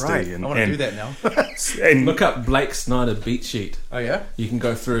minute 60. Right? I want to do that now. And look up Blake Snyder beat sheet. Oh yeah, you can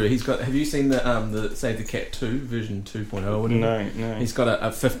go through. He's got. Have you seen the Save the Cat 2 version 2.0? No. He's got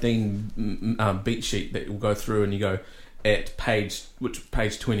a 15 beat sheet that will go through, and you go at page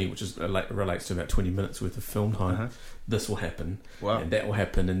 20, which is relates to about 20 minutes worth of film time. This will happen, and that will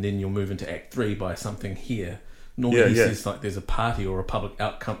happen, and then you'll move into Act 3 by something here. Normally, he says like there's a party or a public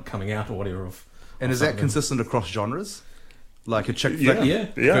outcome coming out or whatever of. And is that consistent across genres? Like a chick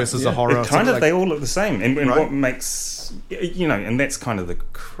flick versus a horror? They all look the same. And what makes, and that's kind of the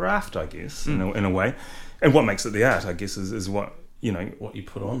craft, I guess, in a way. And what makes it the art, I guess, is what, what you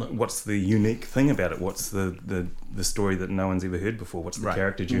put on it. What's the unique thing about it? What's the story that no one's ever heard before? What's the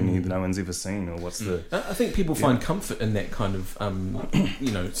character journey that no one's ever seen? Or what's the... I think people find comfort in that kind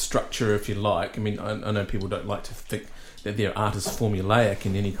of, structure, if you like. I mean, I know people don't like to think that their art is formulaic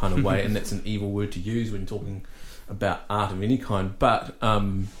in any kind of way, and that's an evil word to use when talking about art of any kind. But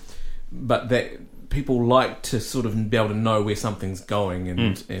that people like to sort of be able to know where something's going,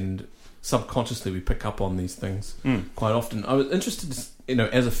 and subconsciously we pick up on these things quite often. I was interested,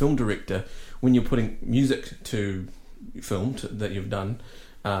 as a film director, when you're putting music to film that you've done.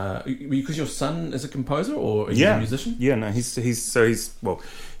 Because your son is a composer, or is he a musician? Yeah, no, he's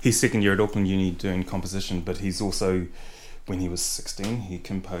second year at Auckland Uni doing composition, but he's also, when he was 16, he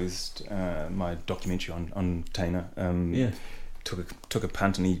composed my documentary on Taina. Took a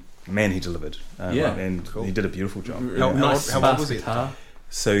punt, and he delivered. And cool. He did a beautiful job. How old was he?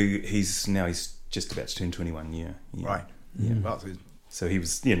 So he's just about to turn 21. Right. Yeah. Wow, so he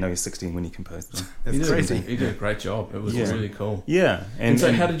was, he's 16 when he composed them. That's crazy. He did a great job. It was really cool. Yeah. And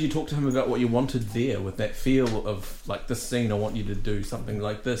so how did you talk to him about what you wanted there, with that feel of, like, this scene, I want you to do something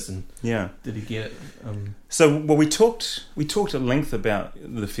like this, and did he get it? So, we talked at length about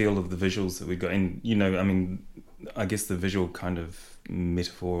the feel of the visuals that we got, and, I guess the visual kind of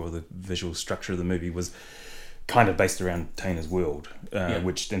metaphor or the visual structure of the movie was kind of based around Taina's world,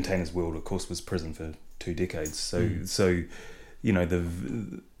 which in Taina's world, of course, was prison for 2 decades. So you know,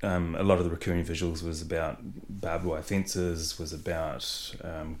 a lot of the recurring visuals was about barbed wire fences, was about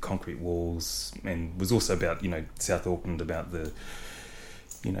concrete walls, and was also about, you know, South Auckland, about the,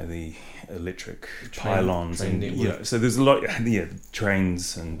 you know, the electric pylons and network. you know, so there's a lot,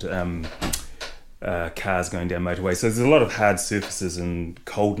 trains and cars going down motorways. So there's a lot of hard surfaces and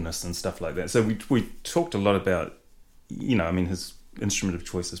coldness and stuff like that. So we talked a lot about, you know, I mean, his instrument of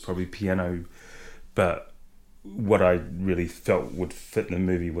choice is probably piano, but what I really felt would fit in the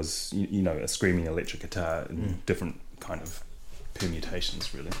movie was, you know, a screaming electric guitar in different kind of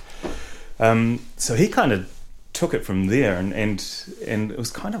permutations, really. So he kind of took it from there, and it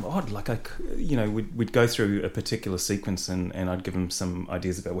was kind of odd. Like, you know, we'd go through a particular sequence, and I'd give him some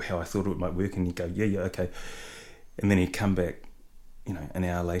ideas about how I thought it might work, and he'd go, yeah, okay. And then he'd come back, you know, an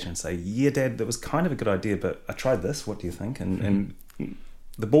hour later and say, yeah, Dad, that was kind of a good idea, but I tried this, what do you think? And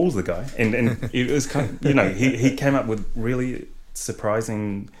the ball's the guy, and it was kind of, you know, he came up with really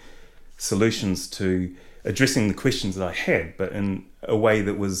surprising solutions to addressing the questions that I had, but in a way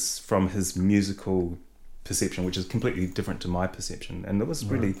that was from his musical perception, which is completely different to my perception, and that was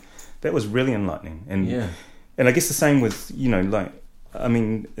really enlightening. And I guess the same with, you know, like, I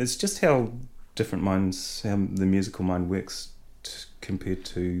mean, it's just how different how the musical mind works compared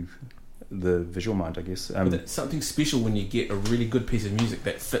to the visual mind, I guess. But it's something special when you get a really good piece of music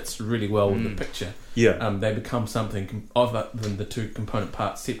that fits really well with the picture. Yeah. They become something other than the two component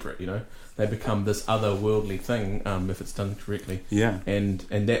parts separate, you know. They become this otherworldly thing if it's done correctly. Yeah. And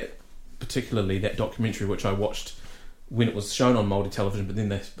that, particularly that documentary, which I watched when it was shown on Māori television, but then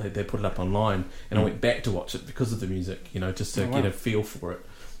they put it up online, and I went back to watch it because of the music, you know, just to get a feel for it.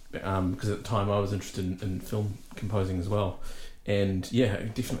 Because at the time I was interested in film composing as well. And yeah,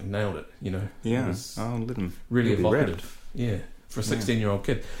 it definitely nailed it, you know. Yeah, it was really evocative. Yeah, for a 16-year-old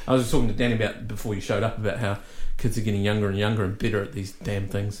kid. I was talking to Danny about, before you showed up, about how kids are getting younger and younger and better at these damn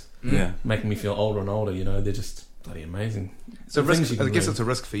things. Yeah, making me feel older and older. You know, they're just bloody amazing. So I guess it's a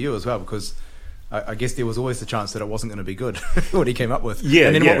risk for you as well, because I guess there was always the chance that it wasn't going to be good what he came up with. Yeah,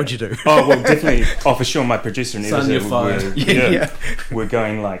 and then what would you do? Oh well, definitely. Oh, for sure. My producer and editor we're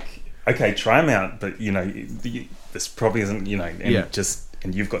going like, okay, try them out, but you know, this probably isn't, you know,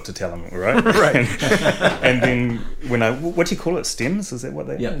 and you've got to tell them, right? Right. And then when what do you call it? Stems? Is that what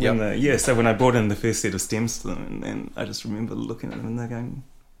they? Yeah. So when I brought in the first set of stems to them, and I just remember looking at them and they're going,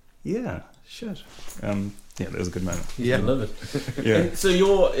 yeah, shit. That was a good moment. Yeah, I love it. Yeah. And so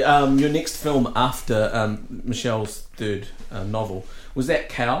your next film after Michelle's third novel, was that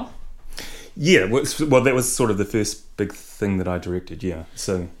Cow? Yeah, well, that was sort of the first big thing that I directed. Yeah,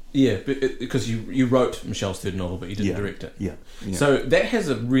 so. Yeah, because you wrote Michelle's third novel, but you didn't direct it. Yeah. So that has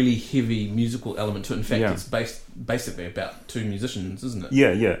a really heavy musical element to it. In fact, it's basically about two musicians, isn't it?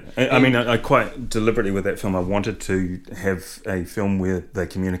 Yeah. I mean, I quite deliberately with that film, I wanted to have a film where they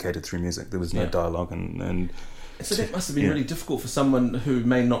communicated through music. There was no dialogue, and so that must have been really difficult for someone who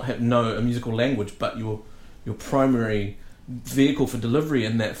may not know a musical language, but your primary vehicle for delivery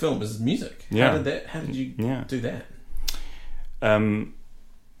in that film is music. Yeah. How did you do that?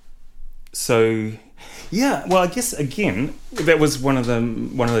 So, yeah, well, I guess again that was one of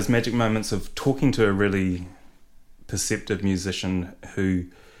those magic moments of talking to a really perceptive musician who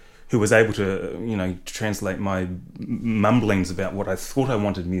was able to, you know, translate my mumblings about what I thought I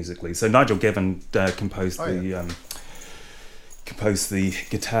wanted musically. So Nigel Gavin composed the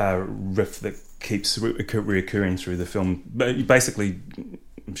guitar riff that keeps reoccurring through the film. But basically,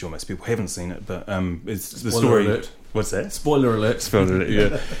 I'm sure most people haven't seen it, but it's the story. Alert. What's that? Spoiler alert. Spoiler alert,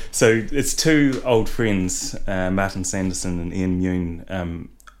 yeah. So it's two old friends, Martin Sanderson and Ian Mune,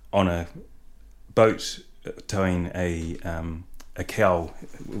 on a boat towing a cow,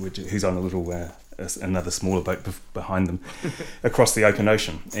 who's on a little another smaller boat behind them, across the open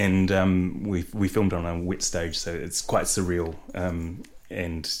ocean. And we filmed on a wet stage, so it's quite surreal.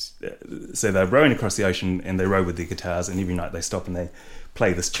 And so they're rowing across the ocean, and they row with their guitars, and every night they stop and they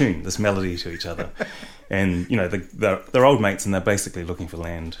play this tune, this melody to each other. And, you know, they're old mates, and they're basically looking for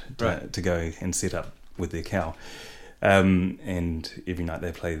land to go and set up with their cow. And every night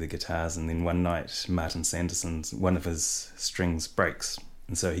they play the guitars, and then one night Martin Sanderson's, one of his strings breaks,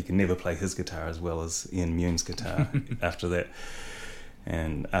 and so he can never play his guitar as well as Ian Mune's guitar after that.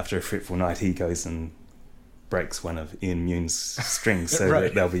 And after a fretful night, he goes and breaks one of Ian Mune's strings so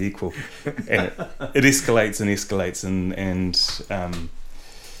that they'll be equal. And it escalates and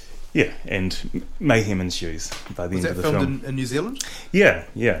mayhem ensues by the end of the film. Was that filmed in New Zealand? Yeah.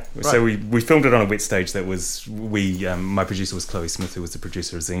 Right. So we filmed it on a wet stage that was, my producer was Chloe Smith, who was the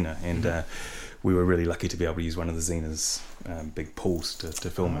producer of Xena, and we were really lucky to be able to use one of the Xena's big pools to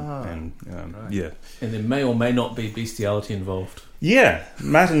film it. And And there may or may not be bestiality involved. Yeah,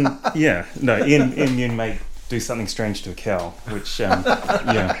 Martin. Yeah, no, Ian may do something strange to a cow, which yeah.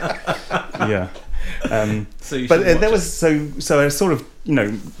 So you But should that watch was so. I sort of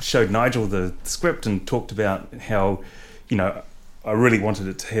showed Nigel the script and talked about how I really wanted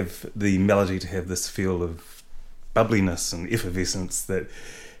it to have the melody to have this feel of bubbliness and effervescence that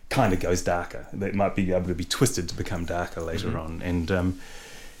kind of goes darker. That might be able to be twisted to become darker later on.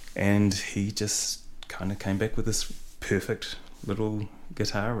 And he just kind of came back with this perfect little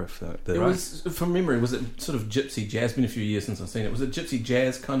guitar riff. it was, from memory, was it sort of gypsy jazz? It's been a few years since I've seen it. Was it gypsy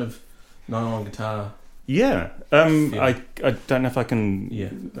jazz kind of nylon guitar? Yeah, I don't know if I can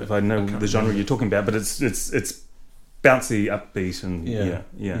if I know the genre remember. you're talking about, but it's bouncy, upbeat, and yeah.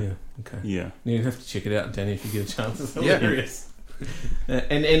 Okay. Yeah. You have to check it out, Danny, if you get a chance. It's Yeah. hilarious.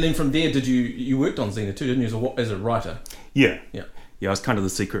 And then from there, you worked on Xena too, didn't you, as a writer? Yeah. Yeah. I was kind of the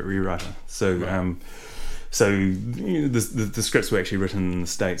secret rewriter. So, Right. the scripts were actually written in the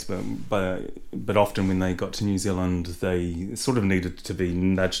States, but often when they got to New Zealand, they sort of needed to be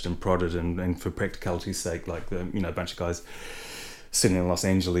nudged and prodded, and for practicality's sake, like a bunch of guys sitting in Los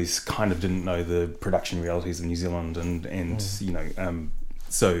Angeles kind of didn't know the production realities of New Zealand,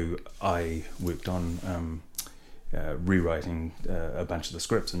 so I worked on rewriting a bunch of the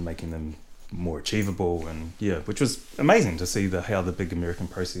scripts and making them more achievable, and which was amazing to see how the big American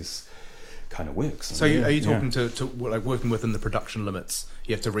process kind of works. So are you talking to like working within the production limits?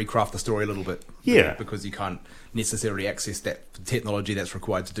 You have to recraft the story a little bit, because you can't necessarily access that technology that's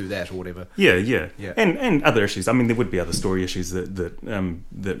required to do that or whatever. Yeah. And other issues. I mean, there would be other story issues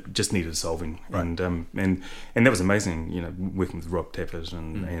that just needed solving, Right. and that was amazing. Working with Rob Tappert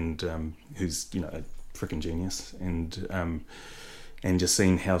and who's a freaking genius, and just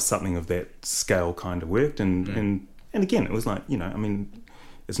seeing how something of that scale kind of worked, and again, it was like I mean.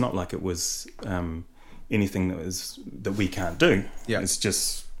 It's not like it was anything that we can't do. Yeah. It's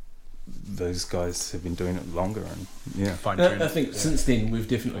just those guys have been doing it longer, and I think since then we've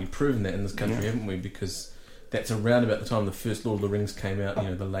definitely proven that in this country, haven't we? Because that's around about the time the first Lord of the Rings came out,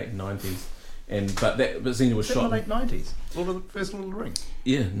 the late 90s, but Xena was shot in the late 90s. First Lord of the Rings.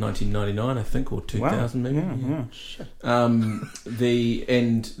 Yeah, 1999, I think, or 2000 maybe. Yeah. Shit.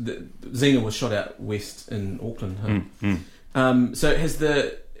 Xena was shot out west in Auckland. So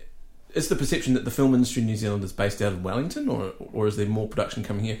is the perception that the film industry in New Zealand is based out of Wellington, or is there more production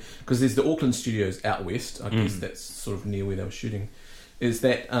coming here? Because there's the Auckland studios out west. I guess that's sort of near where they were shooting. Is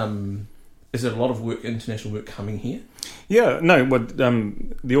there a lot of international work coming here? Yeah, no.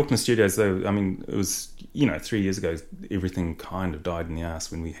 The Auckland studios, though, I mean, it was 3 years ago. Everything kind of died in the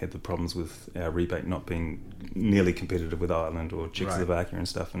arse when we had the problems with our rebate not being nearly competitive with Ireland or Czechoslovakia and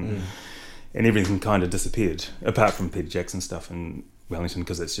stuff, and everything kind of disappeared, apart from Peter Jackson stuff in Wellington,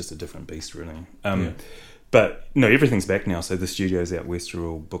 because it's just a different beast, really. But no, everything's back now, so the studios out west are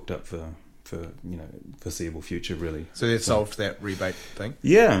all booked up for foreseeable future, really. So they've solved that rebate thing?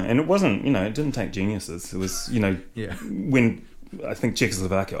 Yeah, and it wasn't, it didn't take geniuses. It was, when I think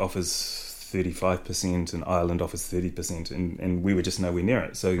Czechoslovakia offers 35% and Ireland offers 30%, and we were just nowhere near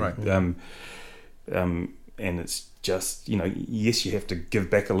it. So, right. And it's just, yes, you have to give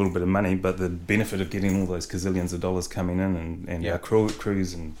back a little bit of money, but the benefit of getting all those gazillions of dollars coming in and our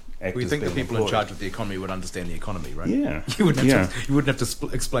crews and actors. Well, you think the people employed. in charge of the economy would understand the economy, right? Yeah. You wouldn't have to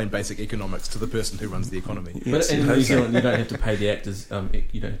explain basic economics to the person who runs the economy. But in New Zealand, you don't have to pay the actors.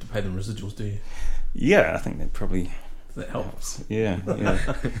 You don't have to pay them residuals, do you? Yeah, I think that probably that helps. Yeah. But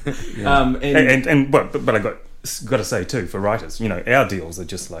I got to say too, for writers, our deals are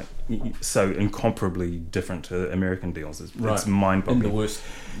just like so incomparably different to American deals. It's mind-boggling.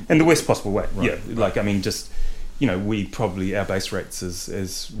 In the worst possible way. Right. Yeah, like I mean, just we probably our base rates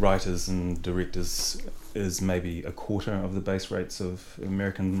as writers and directors is maybe a quarter of the base rates of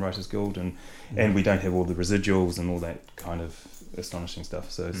American Writers Guild, and we don't have all the residuals and all that kind of astonishing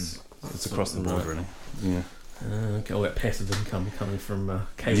stuff. So it's across the board, really. Yeah. Okay, all that passive income coming from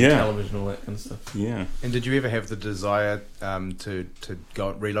cable television, all that kind of stuff. Yeah. And did you ever have the desire to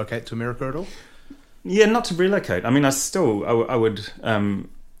go relocate to America at all? Yeah, not to relocate. I mean, I would. I'd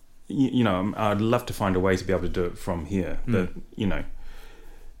love to find a way to be able to do it from here, but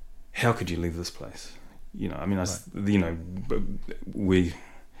how could you leave this place? I mean,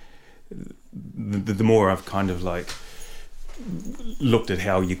 the more I've kind of like looked at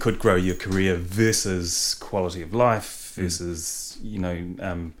how you could grow your career versus quality of life versus I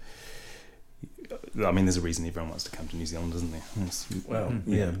mean, there's a reason everyone wants to come to New Zealand, isn't there?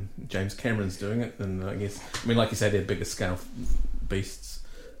 James Cameron's doing it, and I guess, I mean, like you say, they're bigger scale beasts.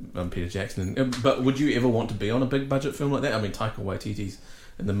 Peter Jackson. But would you ever want to be on a big budget film like that? I mean, Taika Waititi's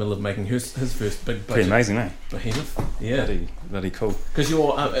in the middle of making his first big budget. Pretty amazing, eh? Behemoth. Yeah. Bloody cool. Because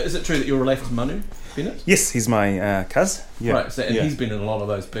you're, is it true that you're related to Manu Bennett? Yes, he's my cuz. Yeah. Right, so, and he's been in a lot of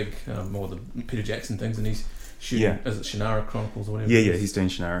those big, more the Peter Jackson things, and he's shooting, is it Shannara Chronicles or whatever? Yeah, he's doing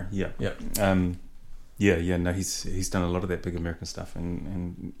Shannara, yeah. Yeah. No, he's done a lot of that big American stuff,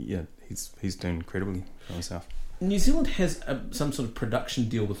 and yeah, he's doing incredibly for himself. New Zealand has some sort of production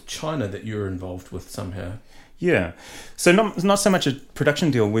deal with China that you're involved with somehow. Yeah, so not so much a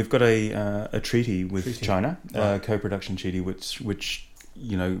production deal. We've got a treaty with China, a co-production treaty, which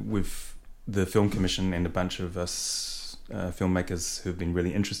with the Film Commission and a bunch of us filmmakers who've been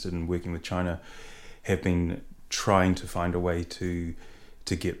really interested in working with China have been trying to find a way to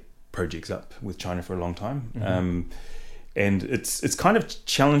get projects up with China for a long time. Mm-hmm. And it's kind of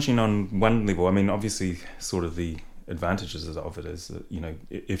challenging on one level. I mean, obviously, sort of the advantages of it is that,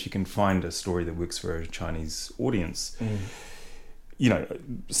 if you can find a story that works for a Chinese audience,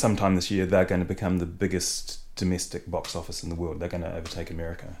 sometime this year they're going to become the biggest domestic box office in the world. They're going to overtake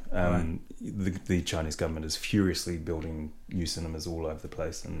America. The Chinese government is furiously building new cinemas all over the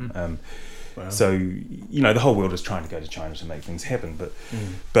place, and so the whole world is trying to go to China to make things happen.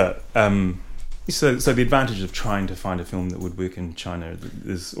 So the advantage of trying to find a film that would work in China,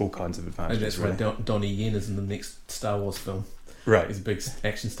 there's all kinds of advantages. And that's why Donnie Yen is in the next Star Wars film. Right. He's a big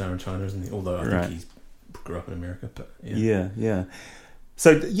action star in China, isn't he? Although I think he grew up in America. But yeah.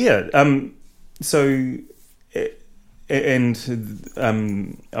 So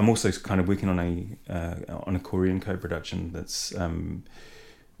I'm also kind of working on a Korean co-production that's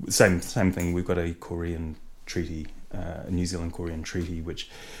same thing. We've got a Korean treaty, a New Zealand Korean treaty, which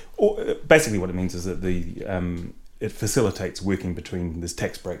basically what it means is that it facilitates working between. There's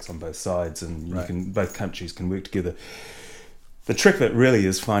tax breaks on both sides, and both countries can work together. The trick of it really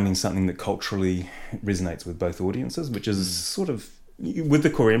is finding something that culturally resonates with both audiences, which is sort of with the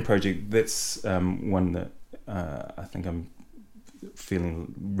Korean project. That's one that I think I'm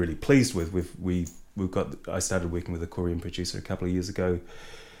feeling really pleased with. I started working with a Korean producer a couple of years ago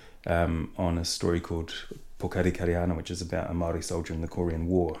on a story called Pokari Kariana, which is about a Māori soldier in the Korean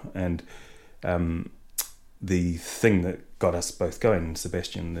War. And the thing that got us both going,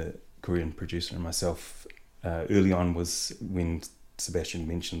 Sebastian, the Korean producer, and myself, early on was when Sebastian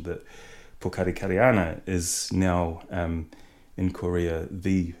mentioned that Pokari Kariana is now in Korea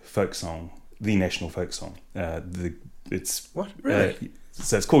the folk song, the national folk song. It's what really?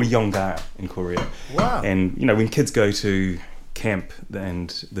 So it's called Yongga in Korea. Wow! And when kids go to camp, and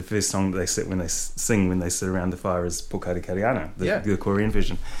the first song that they sing when they sit around the fire is Pokari Kariana, the Korean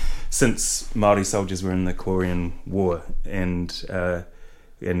version. Since Māori soldiers were in the Korean War and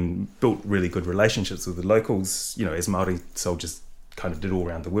built really good relationships with the locals, as Māori soldiers kind of did all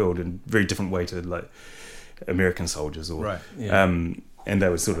around the world in a very different way to like American soldiers, and they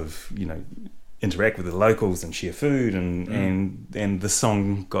would sort of interact with the locals and share food, and the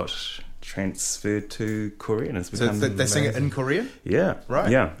song got transferred to Korean. So they sing it in Korean? Yeah. Right.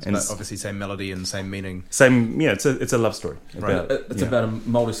 Yeah. And obviously same melody and same meaning. It's a love story. It's about a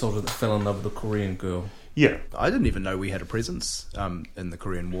Māori soldier that fell in love with a Korean girl. Yeah. I didn't even know we had a presence in the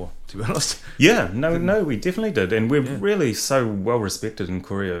Korean War, to be honest. Yeah, no, we definitely did. And we're really so well respected in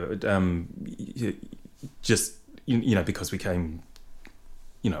Korea. Just, because we came,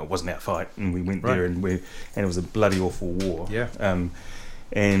 it wasn't our fight, and we went there and it was a bloody awful war. Yeah.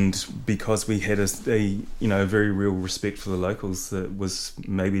 And because we had a very real respect for the locals that was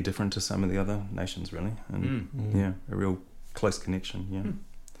maybe different to some of the other nations, really. And a real close connection,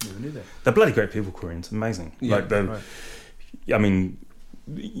 Never knew that. They're bloody great people, Koreans. Amazing. Yeah, I mean,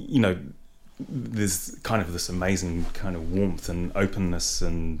 there's kind of this amazing kind of warmth and openness,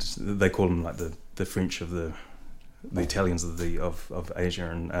 and they call them like the French of the Italians of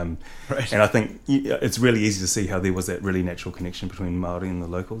Asia, and and I think it's really easy to see how there was that really natural connection between Māori and the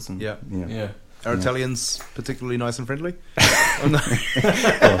locals. And Are Italians particularly nice and friendly?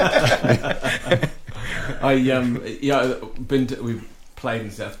 We've played in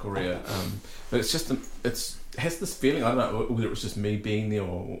South Korea, but it's just it has this feeling. I don't know whether it was just me being there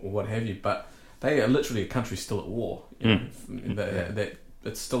or what have you, but they are literally a country still at war. That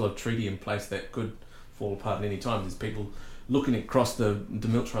it's still a treaty in place that could fall apart at any time. There's people looking across the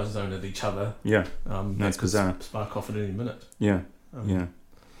demilitarized zone at each other. Yeah, that could spark off at any minute. Yeah,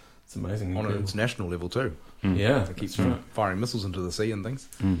 it's amazing. On an international level too. Yeah, they keep firing missiles into the sea and things.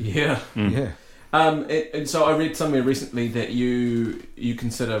 Yeah. And so I read somewhere recently that you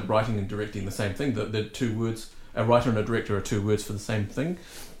consider writing and directing the same thing. The two words, a writer and a director, are two words for the same thing.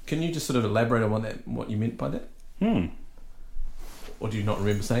 Can you just sort of elaborate on what you meant by that? Or do you not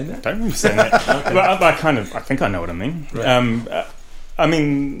remember saying that? I don't remember saying that. Okay. But I think I know what I mean. Right. I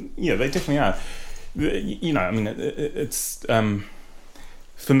mean, yeah, they definitely are. You know, I mean, it's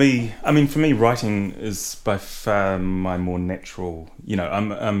for me. I mean, for me, writing is by far my more natural. You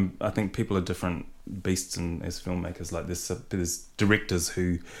know, I think people are different beasts as filmmakers. Like there's directors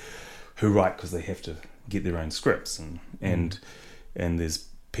who write because they have to get their own scripts, and there's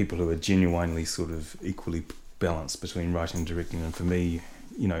people who are genuinely sort of equally balanced between writing and directing. And for me,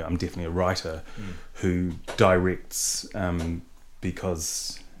 you know, I'm definitely a writer who directs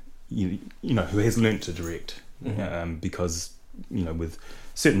because you know, who has learnt to direct because, you know, with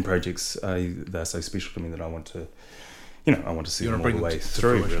certain projects they're so special to me that I want to, you know, I want to see them all the way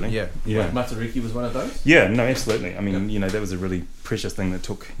through. Really, yeah. Matariki was one of those. Yeah, no, absolutely. I mean, you know, that was a really precious thing that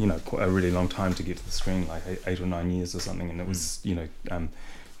took, you know, quite a really long time to get to the screen, like 8 or 9 years or something, and it was, you know,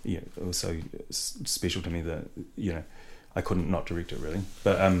 it was so special to me that, you know, I couldn't not direct it really.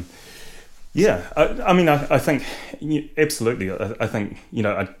 But yeah, I mean, I think absolutely. I think, you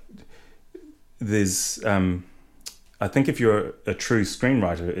know, there's. I think if you're a true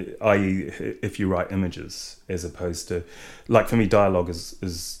screenwriter, i.e. if you write images as opposed to, like for me, dialogue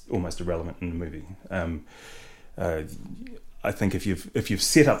is almost irrelevant in a movie. I think if you've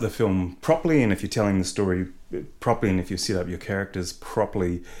set up the film properly, and if you're telling the story properly, and if you've set up your characters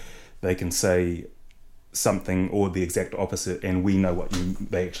properly, they can say something or the exact opposite, and we know what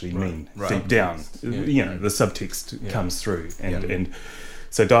they actually mean deep down. You know, the subtext comes through, and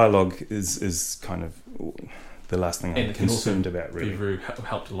so dialogue is kind of the last thing I'm concerned about, really. Very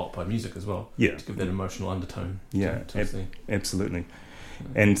helped a lot by music as well. Yeah, to give that emotional undertone. Yeah, absolutely.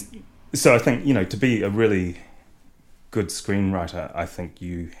 And so I think, you know, to be a really good screenwriter, I think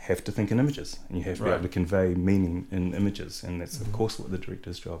you have to think in images, and you have to be able to convey meaning in images, and that's of course what the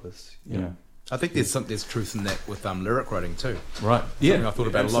director's job is. You know. I think there's truth in that with lyric writing too. Right. Something I thought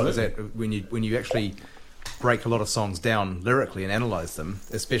about a lot is that when you actually break a lot of songs down lyrically and analyze them,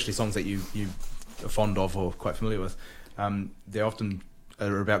 especially songs that you are fond of or quite familiar with, they often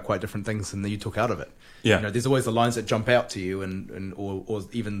are about quite different things than you took out of it. Yeah. You know, there's always the lines that jump out to you, or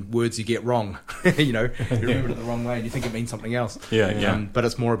even words you get wrong. You know, you remember it the wrong way and you think it means something else. But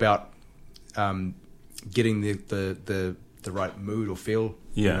it's more about getting the right mood or feel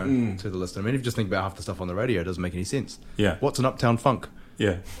to the listener. I mean, if you just think about half the stuff on the radio, it doesn't make any sense. Yeah. What's an Uptown Funk?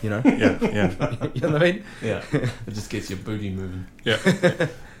 Yeah. You know? Yeah. You know what I mean? Yeah. It just gets your booty moving. Yeah.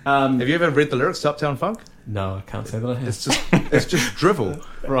 Have you ever read the lyrics to Uptown Funk? No, I can't say that I have. It's just drivel,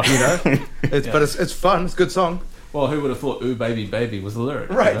 right? You know, but it's fun. It's a good song. Well, who would have thought "Ooh Baby Baby" was the lyric?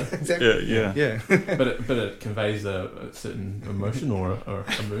 Right. You know? Exactly. Yeah. but it conveys a certain emotion or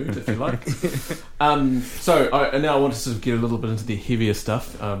a mood, if you like. So now I want to sort of get a little bit into the heavier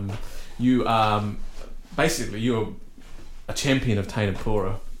stuff. You basically you're a champion of Te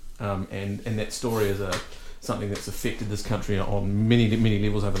Pora, and that story is something that's affected this country on many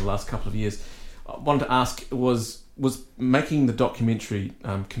levels over the last couple of years. I wanted to ask, was making the documentary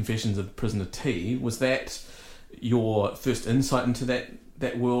Confessions of the Prisoner T, was that your first insight into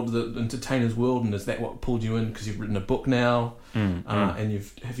that world, the entertainer's world, and is that what pulled you in? Because you've written a book now, and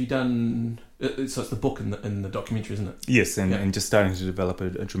have you done? So it's the book in the documentary, isn't it? Yes, and just starting to develop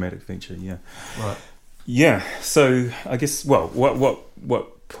a dramatic feature. Yeah, right. Yeah, so I guess what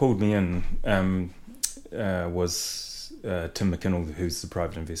pulled me in was Tim McKinnell, who's the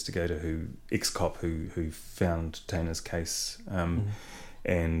private investigator, ex-cop who found Tana's case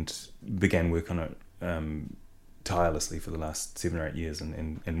and began work on it tirelessly for the last 7 or 8 years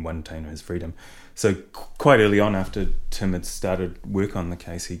and won Tana his freedom. So quite early on, after Tim had started work on the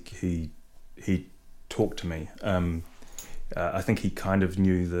case, he talked to me. I think he kind of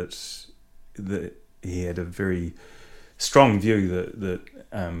knew that he had a very strong view that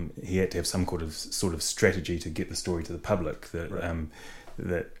he had to have some sort of strategy to get the story to the public.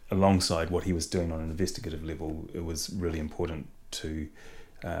 That alongside what he was doing on an investigative level, it was really important to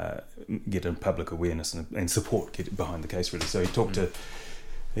get a public awareness and support behind the case. Really, so he talked to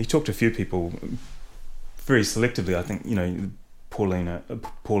a few people very selectively. I think, you know,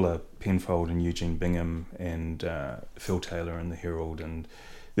 Paula Penfold and Eugene Bingham and Phil Taylor and the Herald, and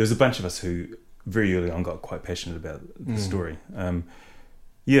there was a bunch of us who very early on got quite passionate about the story.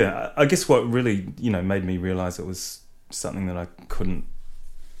 I guess what really, you know, made me realise it was something that I couldn't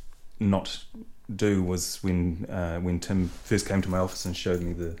not do was when Tim first came to my office and showed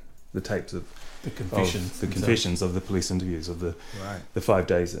me the tapes of the confessions of the police interviews of the 5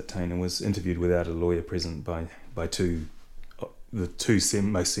 days that Taina was interviewed without a lawyer present by the two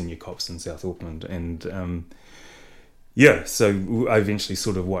most senior cops in South Auckland, and so I eventually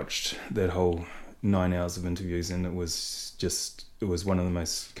sort of watched that whole 9 hours of interviews, and it was one of the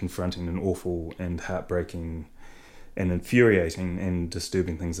most confronting and awful and heartbreaking and infuriating and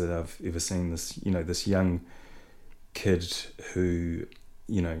disturbing things that I've ever seen. This young kid who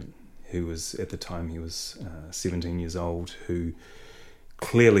was at the time, he was 17 years old, who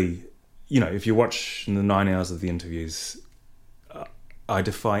clearly, if you watch the 9 hours of the interviews, I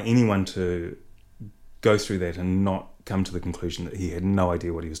defy anyone to go through that and not come to the conclusion that he had no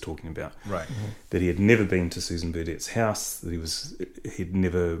idea what he was talking about. Right. Mm-hmm. That he had never been to Susan Burdett's house, that he was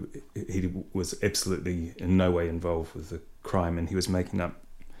absolutely in no way involved with the crime, and he was making up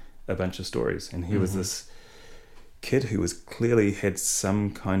a bunch of stories. And he was this kid who was clearly had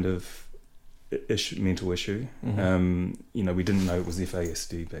some kind of mental issue. Mm-hmm. We didn't know it was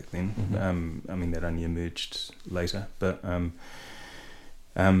FASD back then. Mm-hmm. That only emerged later. But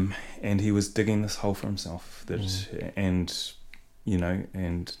and he was digging this hole for himself. And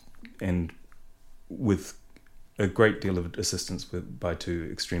with a great deal of assistance by two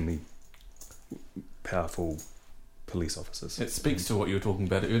extremely powerful police officers. It speaks to what you were talking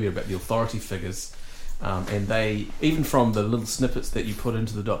about earlier about the authority figures. And they, even from the little snippets that you put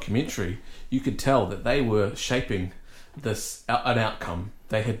into the documentary, you could tell that they were shaping an outcome.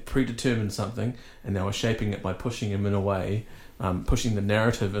 They had predetermined something, and they were shaping it by pushing him in a way, pushing the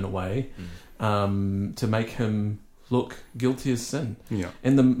narrative in a way, to make him look guilty as sin. Yeah.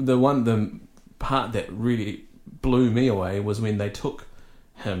 And the part that really blew me away was when they took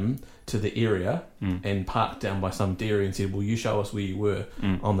him to the area and parked down by some dairy and said, "Well, you show us where you were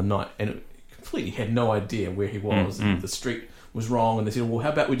on the night." And completely had no idea where he was, and the street was wrong, and they said, "Well, how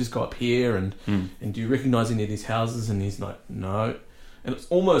about we just go up here and do you recognise any of these houses?" And he's like, "No." And it's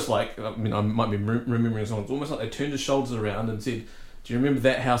almost like, I might be remembering something, it's almost like they turned his shoulders around and said, "Do you remember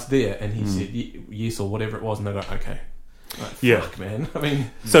that house there?" And he said yes, or whatever it was, and they go, "Okay." Like, fuck, man.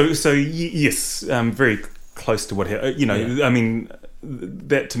 So yes, very close to what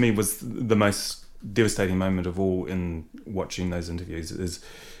that to me was the most devastating moment of all in watching those interviews, is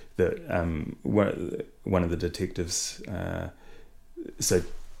that one of the detectives, so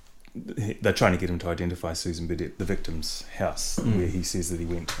they're trying to get him to identify Susan Burdett, the victim's house, where he says that he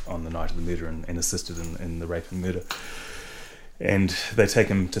went on the night of the murder and assisted in the rape and murder. And they take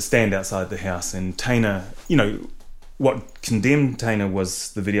him to stand outside the house, and Tainer, what condemned Tainer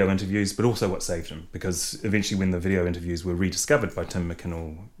was the video interviews, but also what saved him, because eventually when the video interviews were rediscovered by Tim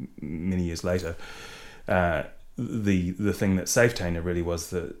McKinnell many years later, the thing that saved Tainer really was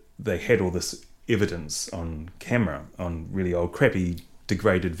that they had all this evidence on camera, on really old, crappy,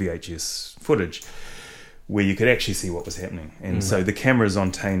 degraded VHS footage, where you could actually see what was happening. And so the camera's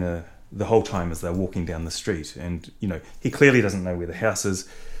on Tainer the whole time as they're walking down the street. And, he clearly doesn't know where the house is.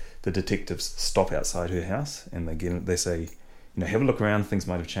 The detectives stop outside her house and they say, have a look around, things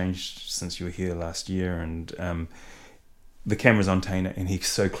might have changed since you were here last year. And the camera's on Tainer, and he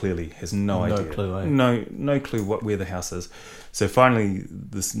so clearly has no idea. Clue, eh? No clue where the house is. So finally,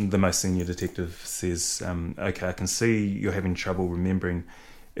 the most senior detective says, "Okay, I can see you're having trouble remembering.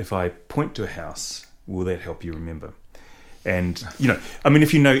 If I point to a house, will that help you remember?" And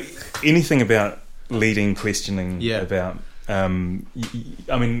if you know anything about leading questioning, about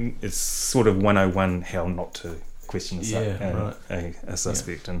it's sort of 101 how not to question a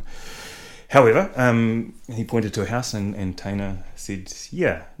suspect. And however, he pointed to a house, and Tainer said,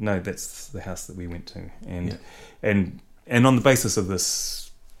 "Yeah, no, that's the house that we went to." And on the basis of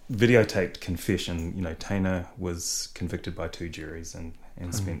this videotaped confession, Tainer was convicted by 2 juries and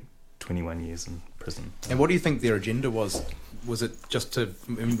spent 21 years in prison. And what do you think their agenda was? Was it just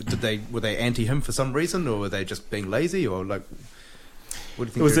were they anti him for some reason, or were they just being lazy, or like?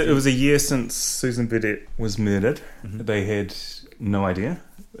 What do you think? It was a year since Susan Burdett was murdered. They had no idea.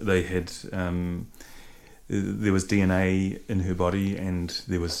 They had there was DNA in her body, and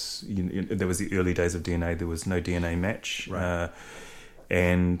there was there was the early days of DNA. There was no DNA match, right.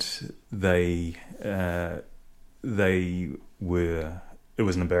 And they were. It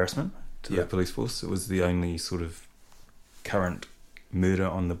was an embarrassment to the police force. It was the only sort of current murder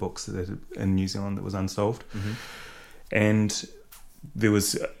on the books in New Zealand that was unsolved, and there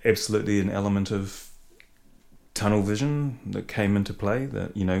was absolutely an element of tunnel vision that came into play.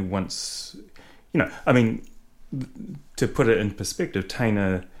 That once. To put it in perspective,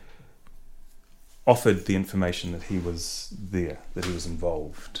 Tainer offered the information that he was there, that he was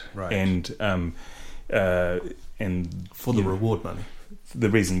involved, right? And for the reward money. The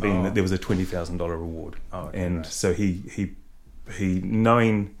reason being that there was a $20,000 reward, so he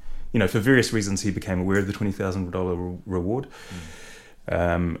knowing, for various reasons, he became aware of the $20,000 reward,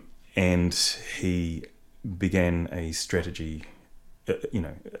 and he began a strategy,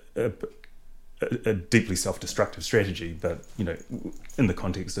 a deeply self-destructive strategy, but in the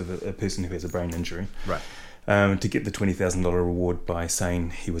context of a person who has a brain injury, Right. to get the $20,000 reward by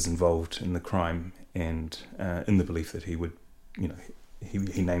saying he was involved in the crime, and in the belief that he would,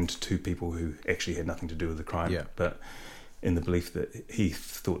 he named 2 people who actually had nothing to do with the crime, but in the belief that he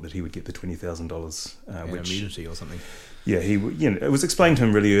thought that he would get the $20,000, which immunity or something. Yeah, it was explained to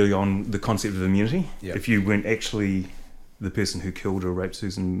him really early on, the concept of immunity. Yeah. If you weren't actually the person who killed or raped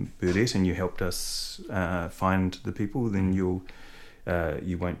Susan Burdett and you helped us find the people, then you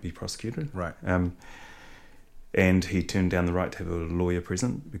won't be prosecuted. Right. And he turned down the right to have a lawyer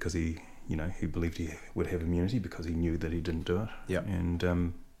present because he believed he would have immunity because he knew that he didn't do it. Yeah.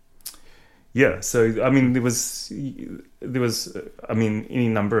 And so I mean, there was any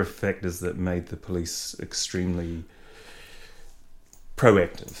number of factors that made the police extremely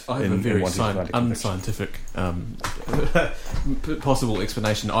proactive. I have a very unscientific possible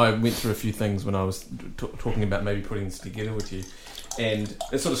explanation. I went through a few things when I was talking about maybe putting this together with you, and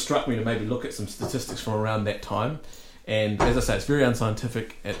it sort of struck me to maybe look at some statistics from around that time. And as I say, it's very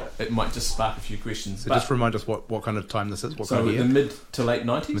unscientific. It might just spark a few questions. So just remind us what kind of time this is. What so kind of year? the mid to late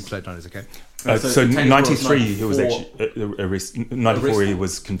 90s. Mid to late 90s. Okay. So 93, he was actually arrested. 94, he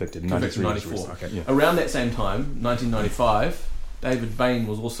was convicted. 93, 94. Okay. Yeah. Around that same time, 1995, David Bain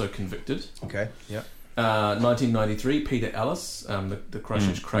was also convicted. Okay. Yeah. 1993, Peter Ellis, the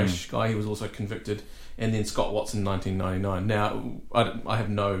Christchurch crash guy, he was also convicted. And then Scott Watson, 1999. Now, I have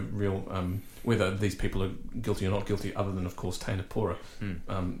no real whether these people are guilty or not guilty, other than, of course, Teina Pora.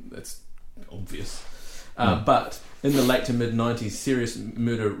 That's obvious. But in the late to mid 90s, serious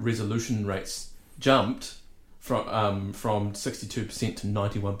murder resolution rates jumped from 62% to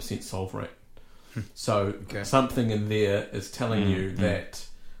 91% solve rate. So something in there is telling you that,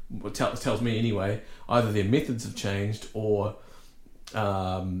 tells me anyway, either their methods have changed or,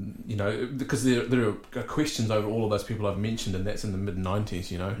 because there are questions over all of those people I've mentioned, and that's in the mid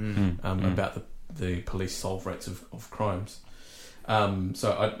 90s, about the police solve rates of crimes.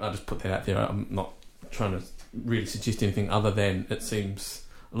 So I just put that out there. I'm not trying to really suggest anything other than it seems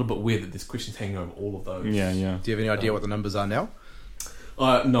a little bit weird that there's questions hanging over all of those. Yeah. Do you have any idea what the numbers are now?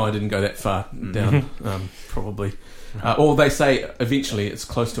 No, I didn't go that far down, probably. Or they say eventually it's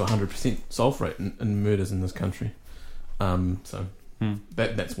close to 100% solve rate in murders in this country. That's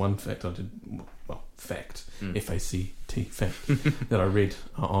one fact I did. Well, fact, F-A-C-T, fact, that I read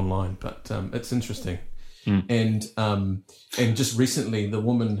online. But it's interesting. And just recently, the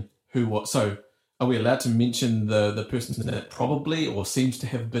woman who was... So, are we allowed to mention the person that probably or seems to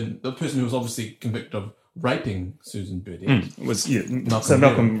have been... The person who was obviously convicted of raping Susan Burdett.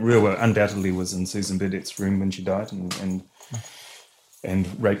 Malcolm Rewa undoubtedly was in Susan Burdett's room when she died and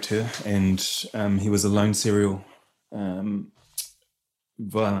raped her, and he was a lone serial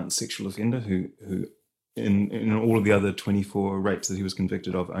violent sexual offender who in all of the other 24 rapes that he was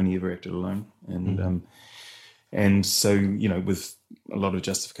convicted of only ever acted alone, and so with a lot of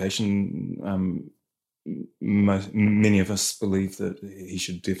justification, many of us believe that he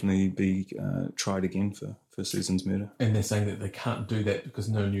should definitely be tried again for Susan's murder. And they're saying that they can't do that because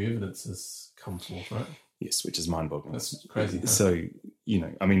no new evidence has come forth, right? Yes, which is mind-boggling. That's crazy. Huh? So,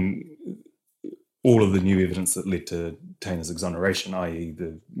 all of the new evidence that led to Teina's exoneration, i.e.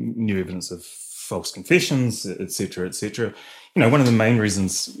 the new evidence of false confessions, etc., etc. One of the main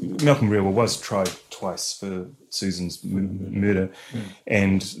reasons Malcolm Rewa was tried twice for Susan's murder,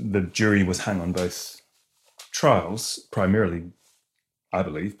 and the jury was hung on both trials, primarily, I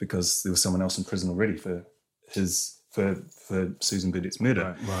believe, because there was someone else in prison already for Susan Burdett's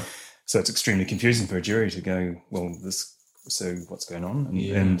murder. Right. So it's extremely confusing for a jury to go, well, so what's going on?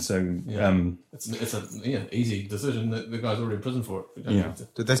 It's a easy decision that the guy's already in prison for it.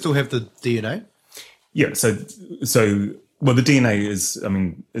 Did they still have the DNA? Yeah. So well, the DNA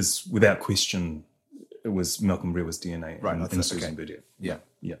is without question, it was Malcolm Rewa's DNA in Susan Burdett. Yeah.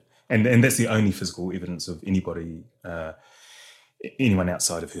 And that's the only physical evidence of anybody, anyone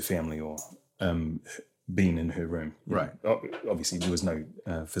outside of her family or being in her room. Right. Obviously, there was no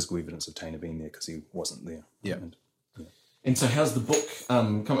physical evidence of Teina being there because he wasn't there. Yeah. And so how's the book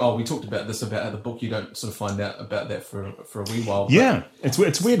come? Oh, we talked about this, about how the book, you don't sort of find out about that for a wee while. Yeah, it's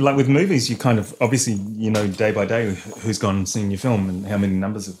weird. Like with movies, you kind of, obviously, day by day who's gone and seen your film and how many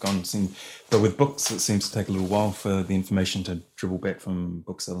numbers have gone and seen. But with books, it seems to take a little while for the information to dribble back from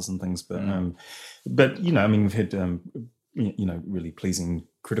booksellers and things. But, we've had, really pleasing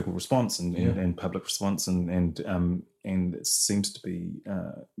critical response and public response and it seems to be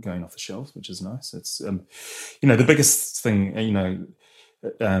going off the shelves, which is nice. It's the biggest thing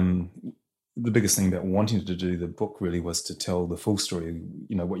the biggest thing about wanting to do the book really was to tell the full story,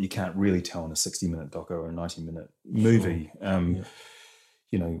 what you can't really tell in a 60-minute doco or a 90-minute movie. Sure.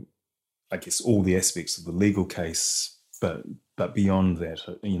 I guess all the aspects of the legal case, but beyond that,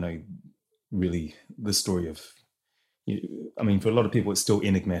 really the story of, for a lot of people, it's still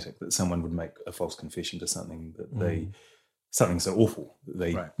enigmatic that someone would make a false confession to something that something so awful that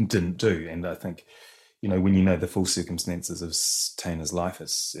they didn't do. And I think, when you know the full circumstances of Tainer's life,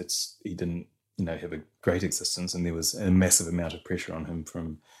 he didn't, have a great existence, and there was a massive amount of pressure on him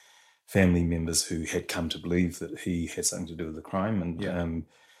from family members who had come to believe that he had something to do with the crime, and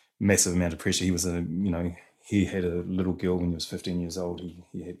massive amount of pressure. He was he had a little girl when he was 15 years old.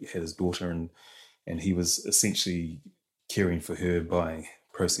 He had his daughter, and he was essentially caring for her by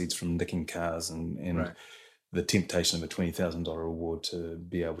proceeds from nicking cars, and the temptation of a $20,000 reward to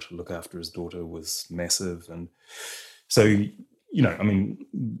be able to look after his daughter was massive. And so,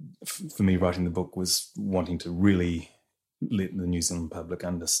 for me, writing the book was wanting to really let the New Zealand public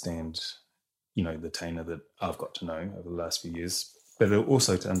understand, the Tainer that I've got to know over the last few years, but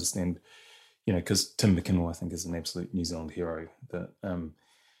also to understand, because Tim McKinnell, I think, is an absolute New Zealand hero, that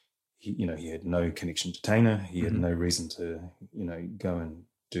he had no connection to Tainer. He had no reason to, go and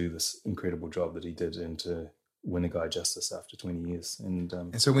do this incredible job that he did and to win a guy justice after 20 years. And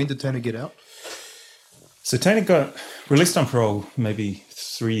so when did Tainer get out? So Tainer got released on parole maybe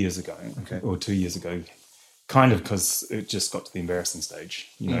 3 years ago, or 2 years ago, kind of because it just got to the embarrassing stage.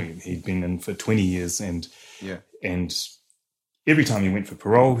 He'd been in for 20 years, and every time he went for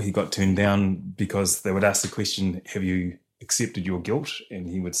parole, he got turned down because they would ask the question, have you accepted your guilt? And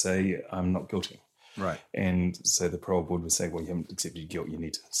he would say, I'm not guilty. Right. And so the parole board would say, well, you haven't accepted your guilt, you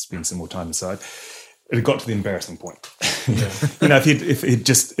need to spend some more time inside. It had got to the embarrassing point. If he'd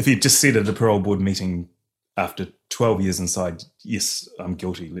just said at a parole board meeting after 12 years inside, yes, I'm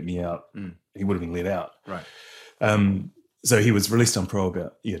guilty, let me out, he would have been let out. Right. So he was released on parole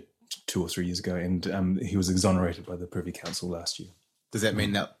about 2 or 3 years ago, and he was exonerated by the Privy Council last year. Does that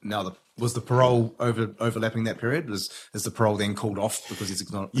mean was the parole overlapping that period? Is the parole then called off because he's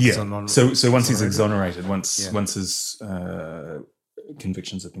exonerated? So once he's exonerated, once his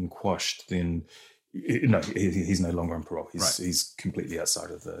convictions have been quashed, then he's no longer on parole. He's completely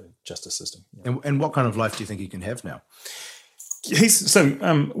outside of the justice system. Yeah. And what kind of life do you think he can have now?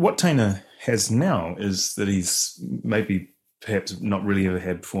 What Tainer has now is that he's maybe perhaps not really ever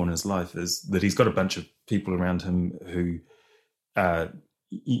had before in his life, is that he's got a bunch of people around him who have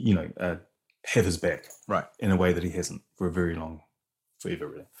his back, right, in a way that he hasn't for forever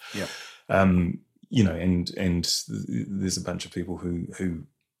really. Yeah. And there's a bunch of people who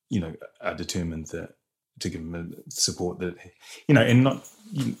are determined to give him support that, and not,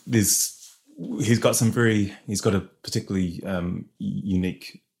 he's got a particularly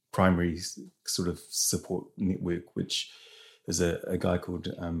unique primary sort of support network, which is a guy called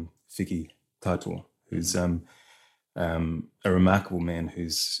Whiki Katoa, who's a remarkable man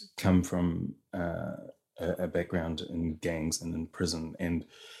who's come from a background in gangs and in prison and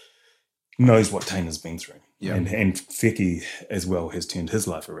knows what Tainer's been through. Yeah. And Whiki as well has turned his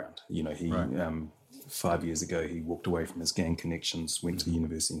life around. 5 years ago he walked away from his gang connections, went to the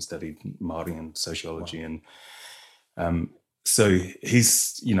university and studied Māori and sociology. Wow. And so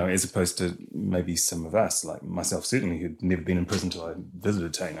he's, as opposed to maybe some of us, like myself certainly, who'd never been in prison till I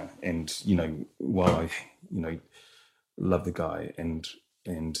visited Tainer. And, while I, love the guy and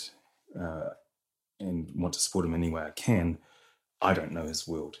want to support him any way I can, I don't know his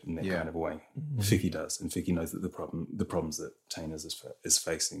world in that kind of a way. Mm-hmm. Whiki does, and Whiki knows that the problems that Tainer is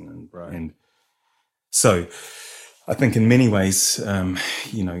facing, and so I think in many ways,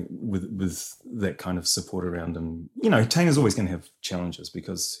 with that kind of support around him, Tainer's always going to have challenges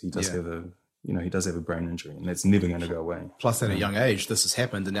because he does have a brain injury, and that's never going to go away. Plus, at a young age, this has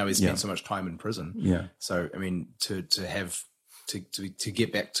happened, and now he's spent so much time in prison. Yeah. So, I mean, to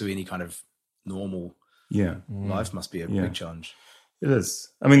get back to any kind of normal life must be a big challenge. It is.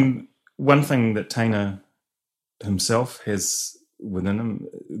 I mean, one thing that Tainer himself has within him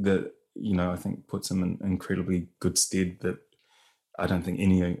that, I think puts him in incredibly good stead that I don't think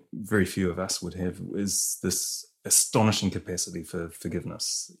very few of us would have, is this astonishing capacity for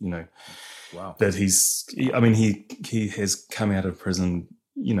forgiveness. Wow. That he has come out of prison,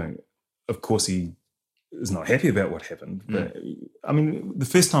 of course he is not happy about what happened. But I mean, the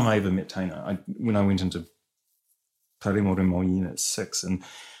first time I ever met Tainer, when I went into Paremore Mo Unit 6, and,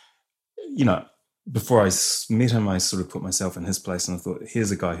 before I met him, I sort of put myself in his place, and I thought, here's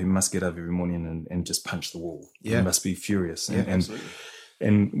a guy who must get up every morning and just punch the wall. Yeah. He must be furious.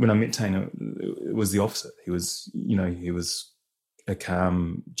 And when I met Tainer, it was the opposite. He was, he was a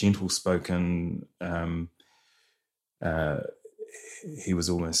calm, gentle-spoken. He was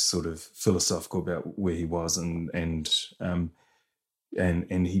almost sort of philosophical about where he was, and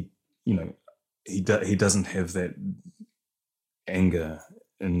he, you know, he doesn't have that anger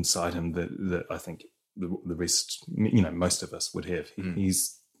inside him that I think the rest, you know, most of us would have.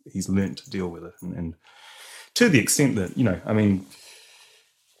 He's learnt to deal with it, and to the extent that, you know, I mean,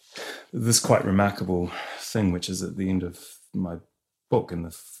 this quite remarkable thing, which is at the end of my book in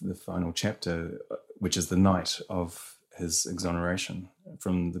the final chapter, which is the night of his exoneration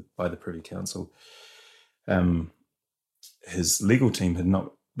by the Privy Council. His legal team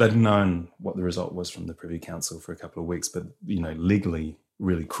they'd known what the result was from the Privy Council for a couple of weeks, but, you know, legally,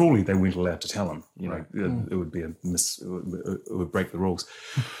 really cruelly, they weren't allowed to tell him. You know, it would be it would break the rules.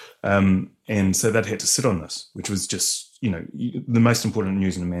 And so they'd had to sit on this, which was just, you know, the most important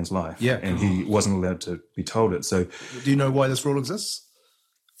news in a man's life. Yeah. And he wasn't allowed to be told it. So do you know why this rule exists?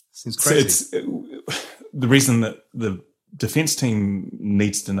 Seems crazy. So the reason that the defence team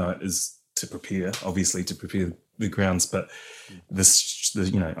needs to know it is to prepare the grounds, but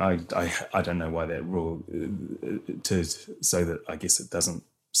you know, I don't know why that rule, so that I guess it doesn't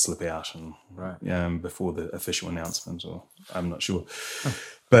slip out and before the official announcement, or I'm not sure.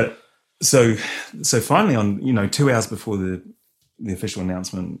 But so finally, on, you know, 2 hours before the official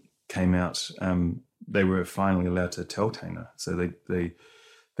announcement came out, they were finally allowed to tell Tainer. So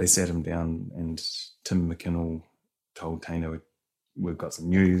they sat him down, and Tim McKinnell told Tainer, "We've got some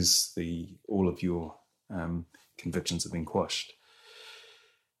news. All of your convictions have been quashed.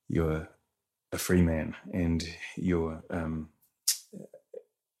 You're a free man, and you're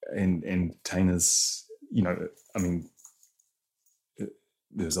and Tainer's, you know, I mean,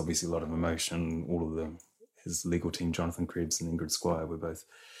 there's obviously a lot of emotion. All of his legal team, Jonathan Krebs and Ingrid Squire, were both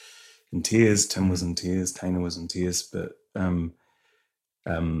in tears. Tim was in tears. Tainer was in tears. But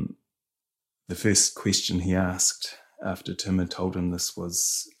the first question he asked after Tim had told him this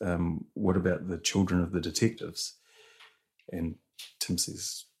was, "What about the children of the detectives?" And Tim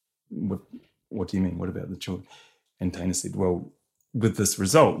says, "What do you mean? What about the children?" And Tainer said, "Well, with this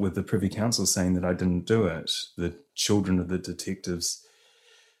result, with the Privy Council saying that I didn't do it, the children of the detectives,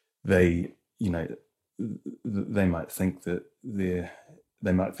 they might think that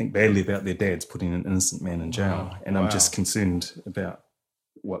they might think badly about their dads putting an innocent man in jail, and I'm just concerned about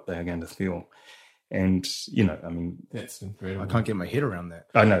what they are going to feel." And, you know, I mean, that's incredible. I can't get my head around that.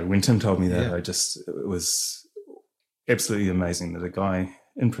 I know. When Tim told me that, it was absolutely amazing that a guy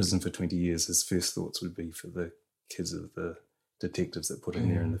in prison for 20 years, his first thoughts would be for the kids of the detectives that put him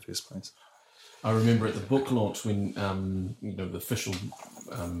there in the first place. I remember at the book launch when, you know, the official,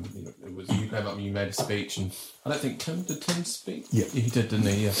 you know, it was, you came up and you made a speech, and I don't think Tim speak? Yeah. He did, didn't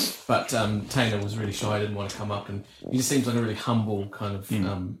he? Yeah. But Tainer was really shy, didn't want to come up, and he just seems like a really humble kind of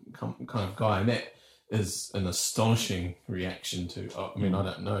kind of guy, and that is an astonishing reaction to, I mean, I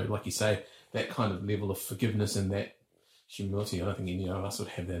don't know, like you say, that kind of level of forgiveness and that humility. I don't think any of us would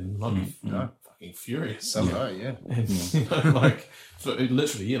have that. I'd be fucking furious. And, you know, like,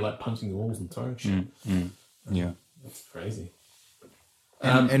 literally, like punching the walls and throwing shit. Yeah. That's crazy.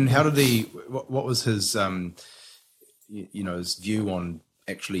 And how did he, what was his, you know, his view on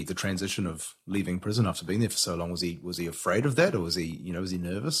actually the transition of leaving prison after being there for so long? Was he afraid of that, or was he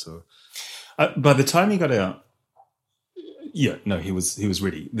nervous, or? By the time he got out, he was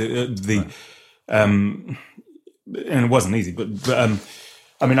ready. And it wasn't easy, but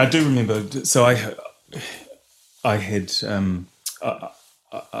I mean, I do remember. So I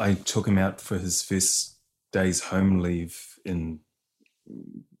took him out for his first day's home leave in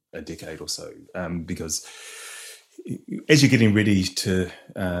a decade or so, because as you're getting ready to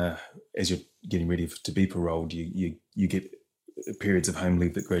be paroled, you get periods of home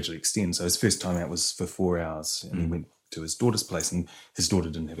leave that gradually extend. So his first time out was for 4 hours, and he went to his daughter's place, and his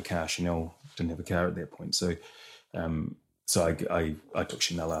daughter didn't have a car. Chanel didn't have a car at that point. So I took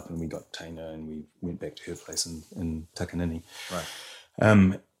Chanel up, and we got Tainer, and we went back to her place in Takanini. Right.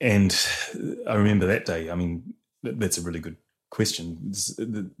 And I remember that day. I mean, that's a really good question.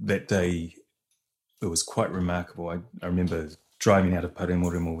 That day, it was quite remarkable. I remember driving out of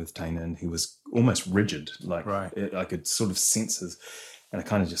Paramoremo with Tainer, and he was almost rigid. Like, I could sort of sense his, and I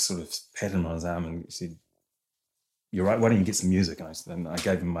kind of just sort of patted him on his arm and said, "You're right, why don't you get some music?" And I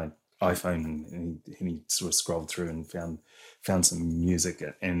gave him my iPhone, and he sort of scrolled through and found some music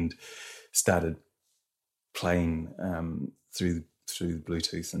and started playing through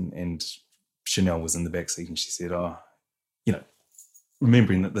Bluetooth, and Chanel was in the back seat, and she said, you know,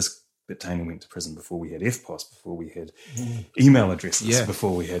 remembering that Tainer went to prison before we had FPOS, before we had email addresses,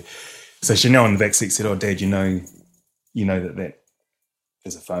 before we had. So Chanel in the back seat said, "Oh, Dad, you know that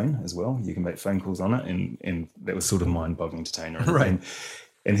there's a phone as well. You can make phone calls on it, and that was sort of mind-boggling to Tainer. Right.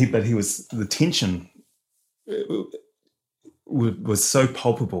 But he was, the tension was so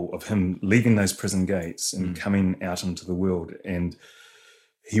palpable of him leaving those prison gates and coming out into the world, and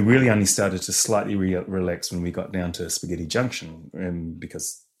he really only started to slightly relax when we got down to Spaghetti Junction,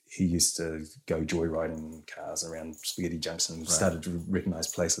 because he used to go joyriding in cars around Spaghetti Junction and started to recognise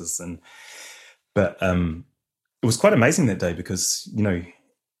places. But it was quite amazing that day because, you know,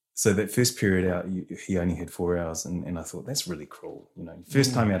 so that first period out, he only had 4 hours, and I thought, that's really cruel. You know,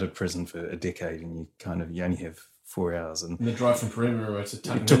 first time out of prison for a decade, and you only have 4 hours. And the drive from Perimeter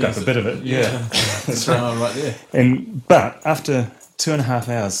to it took up a bit of it, yeah. That's right there. But after 2.5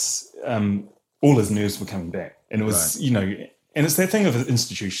 hours, all his nerves were coming back, and it was, you know, and it's that thing of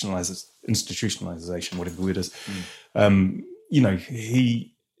institutionalization, whatever the word is. You know,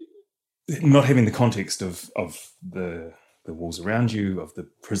 he not having the context of the walls around you, of the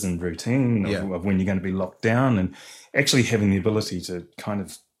prison routine, of when you're going to be locked down, and actually having the ability to kind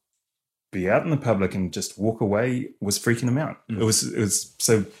of be out in the public and just walk away was freaking him out. It was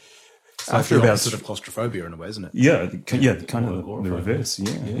so. After about sort of claustrophobia in a way, isn't it? Yeah, kind of the reverse.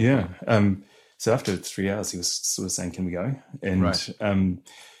 Yeah. So after 3 hours, he was sort of saying, "Can we go?" And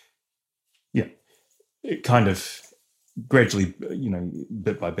it kind of gradually, you know,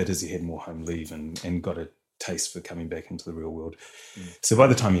 bit by bit, as he had more home leave and got a taste for coming back into the real world. So by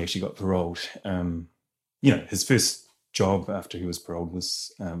the time he actually got paroled, you know, his first job after he was paroled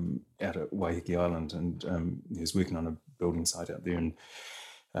was out at Waiheke Island, and he was working on a building site out there, and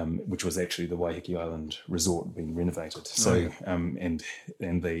which was actually the Waiheke Island resort being renovated. So and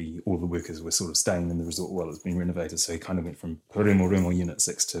all the workers were sort of staying in the resort while it was being renovated. So he kind of went from Rumo Unit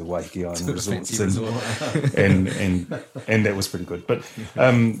 6 to Waiheke Island Resorts, and that was pretty good. But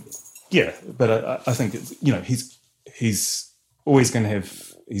but I think it's, you know, he's always going to have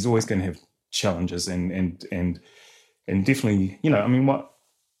challenges, and definitely, you know, I mean, what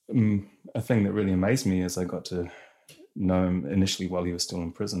a thing that really amazed me as I got to know him initially while he was still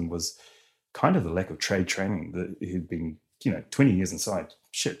in prison was kind of the lack of trade training that he'd been, you know, 20 years inside.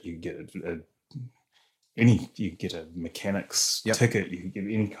 Shit, you get a mechanic's ticket, you get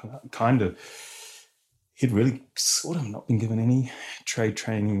any kind of. He'd really sort of not been given any trade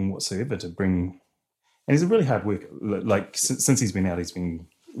training whatsoever to bring, and he's a really hard worker. Like since he's been out, he's been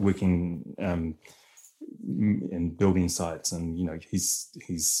working in building sites, and you know, he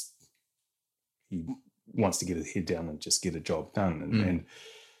wants to get his head down and just get a job done, and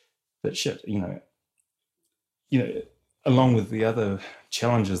that shit, you know, along with the other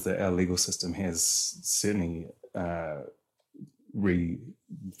challenges that our legal system has, certainly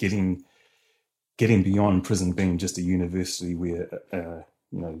getting beyond prison being just a university where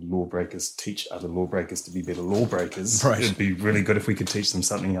you know, lawbreakers teach other lawbreakers to be better lawbreakers. Right. It'd be really good if we could teach them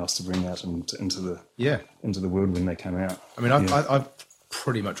something else to bring out into the world when they come out. I mean, I've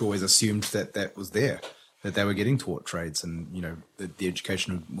pretty much always assumed that was there, that they were getting taught trades, and you know, that the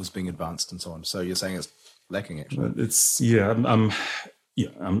education was being advanced and so on. So you're saying it's lacking, actually? It's I'm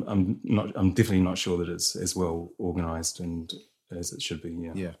definitely not sure that it's as well organised and as it should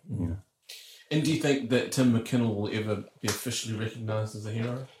be. Yeah. And do you think that Tim McKinnell will ever be officially recognised as a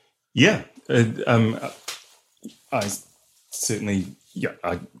hero? Yeah, I certainly. Yeah,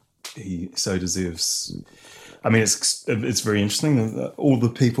 he so deserves. I mean, it's very interesting. All the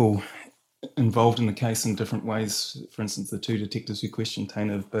people involved in the case in different ways. For instance, the two detectives who questioned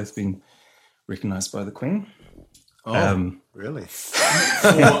Tainer have both been recognised by the Queen. Oh, really? For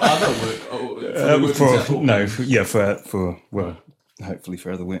other work? For hopefully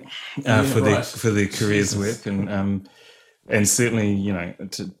for other work, for their careers work, and certainly, you know,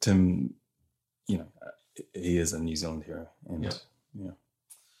 Tim, you know, he is a New Zealand hero, and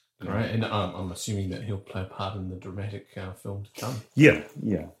Great, and I'm assuming that he'll play a part in the dramatic film to come. Yeah.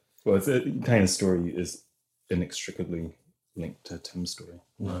 Well, Tainer's story is inextricably linked to Tim's story.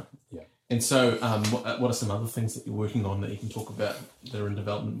 Right. Yeah. And so, what are some other things that you're working on that you can talk about that are in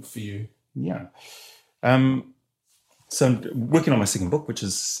development for you? Yeah. So I'm working on my second book, which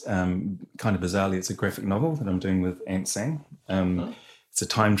is kind of bizarrely, it's a graphic novel that I'm doing with Ant Sang. It's a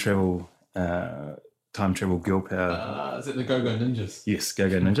time travel girl power. Is it the Go-Go Ninjas? Yes,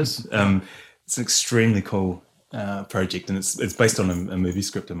 Go-Go Ninjas. It's an extremely cool project, and it's based on a movie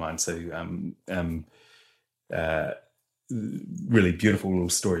script of mine. So really beautiful little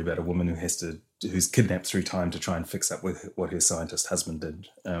story about a woman who's kidnapped through time to try and fix up with what her scientist husband did.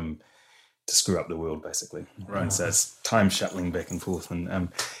 To screw up the world, basically. Right. And so it's time shuttling back and forth,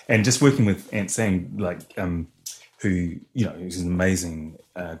 and just working with Ant Sang, like who, he's an amazing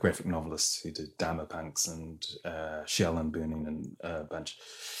graphic novelist who did Dharma Punks and Shell and Burning and a bunch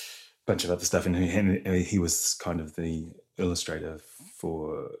of other stuff. And he was kind of the illustrator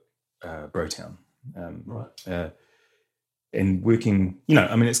for Brotown. Right. And working,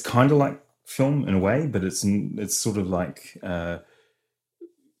 it's kind of like film in a way, but it's sort of like,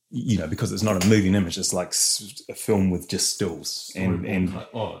 because it's not a moving image, it's like a film with just stills.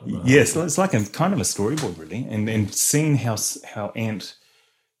 Yes, it's like a kind of a storyboard, really. And seeing how Ant,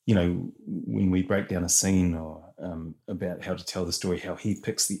 when we break down a scene or about how to tell the story, how he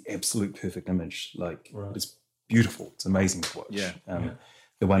picks the absolute perfect image, it's beautiful. It's amazing to watch. Yeah.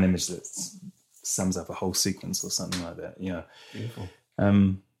 The one image that sums up a whole sequence or something like that. Yeah. Beautiful.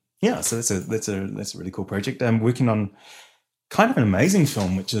 So that's a really cool project. I'm working on kind of an amazing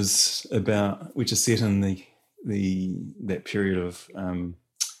film, which is set in that period of,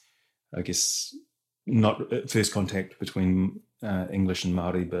 I guess, not first contact between English and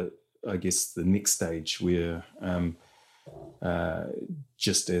Māori, but I guess the next stage where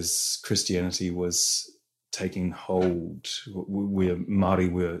just as Christianity was taking hold, where Māori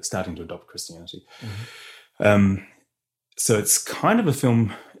were starting to adopt Christianity. Mm-hmm. So it's kind of a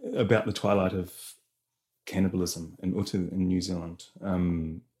film about the twilight of cannibalism in Utu in New Zealand,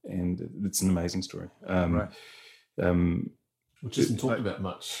 and it's an amazing story. Right. Which isn't talked about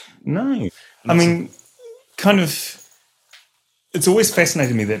much. No, I mean, kind of. It's always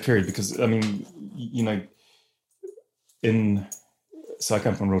fascinated me, that period, because I mean, so I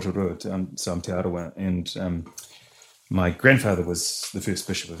come from Rotorua, so I'm Te Arawa, and my grandfather was the first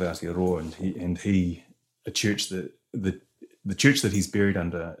bishop of Aotearoa, and he a church that the church that he's buried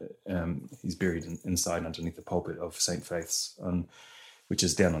under, he's buried inside underneath the pulpit of St. Faith's, which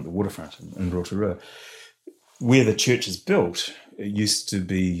is down on the waterfront in Rotorua. Where the church is built, it used to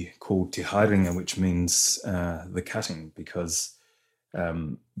be called Te Haerenga, which means the cutting, because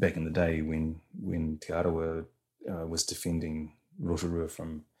back in the day when Te Arawa was defending Rotorua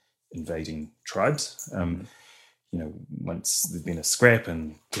from invading tribes, once there'd been a scrap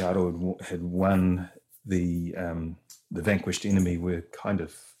and Te Arawa had won, the vanquished enemy were kind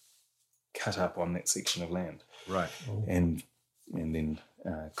of cut up on that section of land, right, and then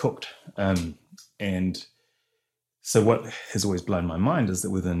cooked. And so what has always blown my mind is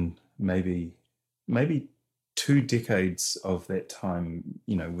that within maybe 2 decades of that time,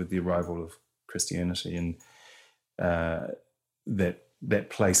 with the arrival of Christianity, and that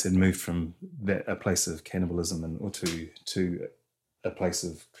place had moved from a place of cannibalism and Utu to a place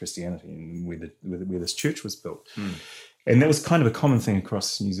of Christianity, and where this church was built. And that was kind of a common thing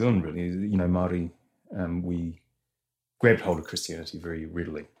across New Zealand, really. Māori, we grabbed hold of Christianity very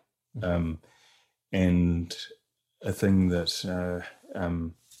readily. And a thing that,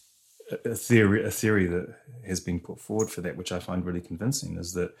 a theory that has been put forward for that, which I find really convincing,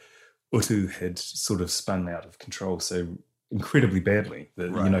 is that Utu had sort of spun out of control so incredibly badly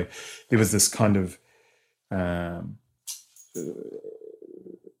that, right, there was this kind of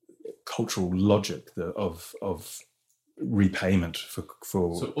cultural logic of repayment for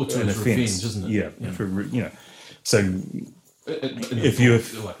so Utu an is offence, revenge, isn't it? Yeah. So if you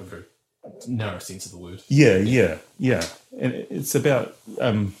have like a very narrow sense of the word, and it's about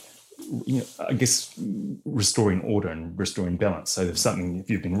I guess restoring order and restoring balance. So if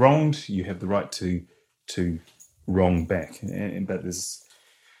you've been wronged, you have the right to wrong back, but there's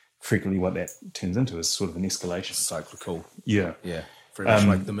frequently what that turns into is sort of an escalation. Cyclical. Yeah. Very much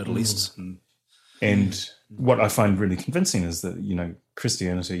like the Middle East. And what I find really convincing is that,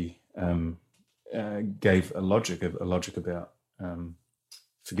 Christianity gave a logic about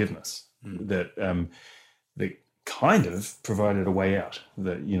forgiveness, that kind of provided a way out,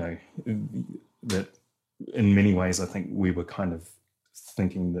 that, that in many ways I think we were kind of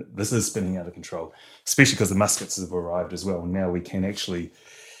thinking that this is spinning out of control, especially because the muskets have arrived as well. Now we can actually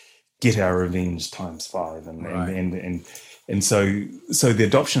get our revenge times 5, and so the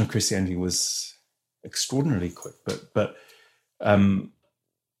adoption of Christianity was extraordinarily quick. But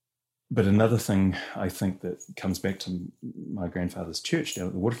another thing I think that comes back to my grandfather's church down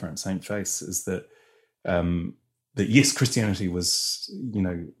at the waterfront, St. Faith's, is that yes, Christianity was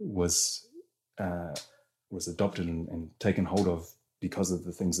adopted and taken hold of because of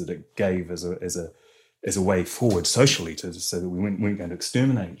the things that it gave as a way forward socially, so that we weren't going to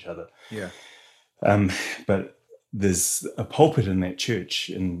exterminate each other. Yeah. But there's a pulpit in that church,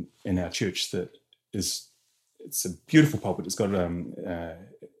 in our church, it's a beautiful pulpit. It's got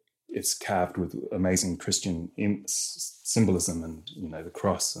it's carved with amazing Christian symbolism, and the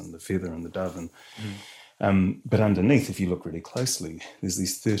cross and the feather and the dove, But underneath, if you look really closely, there's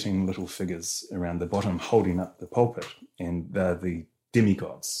these 13 little figures around the bottom holding up the pulpit, and they're the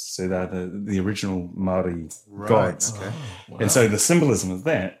demigods. So they're the original Māori gods. Okay. Wow. And so the symbolism of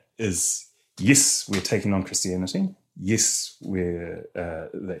that is, yes, we're taking on Christianity. Yes,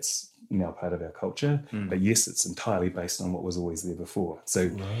 that's now part of our culture. But yes, it's entirely based on what was always there before.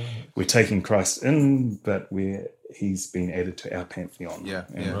 So we're taking Christ in, but he's been added to our pantheon. Yeah,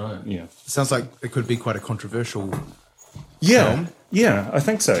 And, yeah. Right. yeah. It sounds like it could be quite a controversial Yeah, film, yeah, I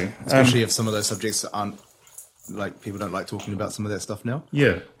think so. especially if some of those subjects aren't, like, people don't like talking about some of that stuff now.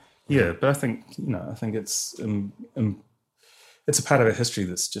 Yeah, but I think it's a part of our history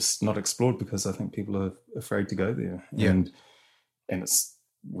that's just not explored because I think people are afraid to go there. Yeah. And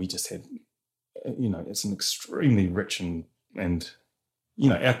we just had, it's an extremely rich and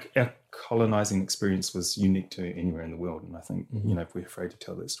our colonizing experience was unique to anywhere in the world. And I think if we're afraid to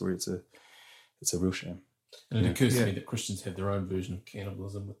tell that story, it's a real shame. And it occurs to me that Christians have their own version of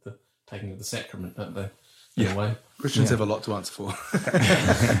cannibalism with the taking of the sacrament, don't they? In a way. Christians have a lot to answer for.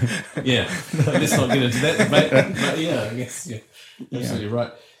 Yeah. Let's not get into that debate. But yeah, I guess, yeah. Absolutely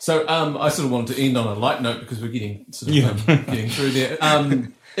right. So I sort of wanted to end on a light note because we're getting getting through there.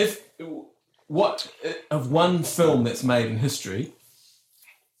 Of one film that's made in history,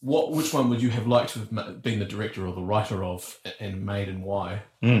 which one would you have liked to have been the director or the writer of and made, and why?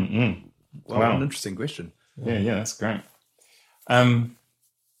 Mm-hmm. Wow, what an interesting question. Yeah, that's great. I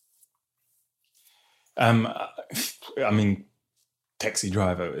mean, Taxi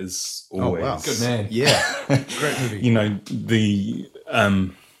Driver is always wow. Good man. Yeah, great movie. The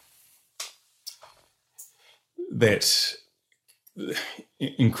that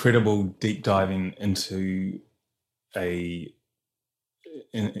incredible deep diving into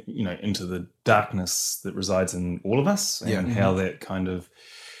into the darkness that resides in all of us, and how that kind of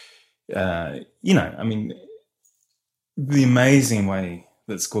I mean, the amazing way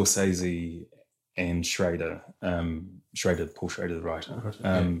that Scorsese and Schrader, Paul Schrader, the writer,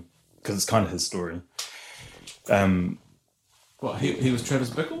 because it's kind of his story. What, he was Travis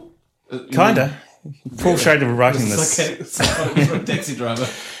Bickle? Kinda. Paul Schrader writing this. Taxi Driver.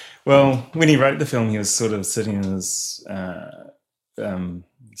 Well, when he wrote the film, he was sort of sitting in his room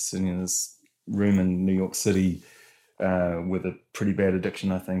in New York City with a pretty bad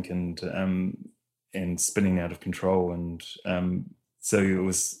addiction, I think, and spinning out of control, and so it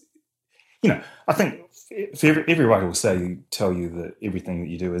was. I think every writer will tell you that everything that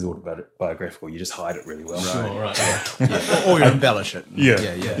you do is autobiographical. You just hide it really well. Sure, right. Or you embellish it.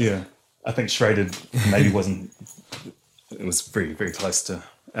 Yeah. I think Schrader maybe wasn't. It was very, very close to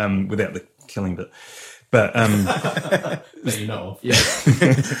without the killing bit, but that you know of. Yeah.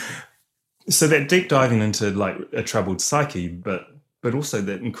 So that deep diving into like a troubled psyche, but also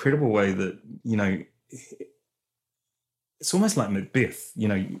that incredible way that it's almost like Macbeth.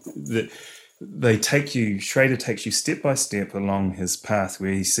 That they take you. Schrader takes you step by step along his path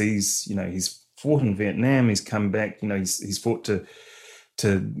where he sees. He's fought in Vietnam. He's come back. He's fought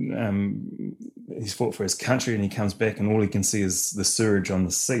he's fought for his country, and he comes back, and all he can see is the surge on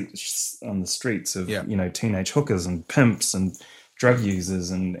the streets of teenage hookers and pimps and drug users,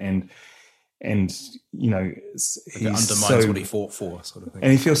 and he undermines what he fought for, sort of thing.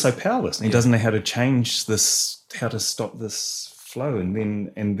 and he feels so powerless, and he doesn't know how to change this, how to stop this flow, and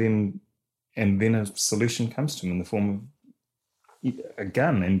then a solution comes to him in the form of a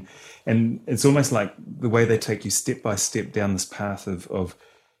gun, and it's almost like the way they take you step by step down this path of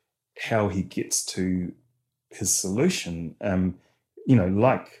how he gets to his solution.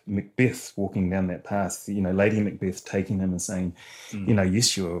 Like Macbeth walking down that path. Lady Macbeth taking him and saying,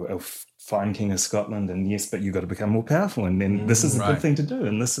 yes, you're a fine king of Scotland, and yes, but you've got to become more powerful, and then this is a good thing to do,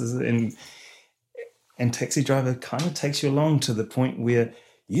 and this is and Taxi Driver kind of takes you along to the point where.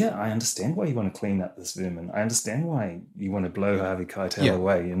 Yeah, I understand why you want to clean up this vermin. I understand why you want to blow Harvey Keitel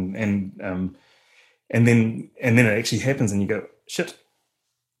away, and then it actually happens, and you go, shit,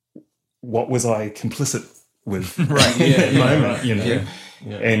 what was I complicit with? Right.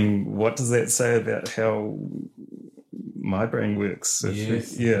 And what does that say about how my brain works? I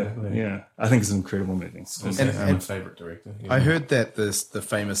think it's an incredible movie. I'm my favourite director. I heard that the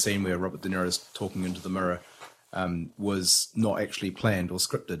famous scene where Robert De Niro is talking into the mirror was not actually planned or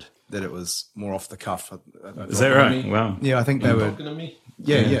scripted, that it was more off the cuff. Is that right? Wow. Yeah, I think they were. Talking to me?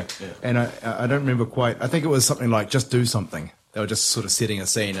 Yeah. And I don't remember quite. I think it was something like just do something. They were just sort of setting a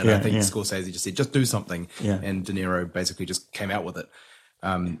scene, and I think Scorsese just said just do something, and De Niro basically just came out with it.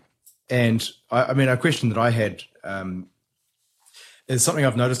 And I mean, a question that I had is something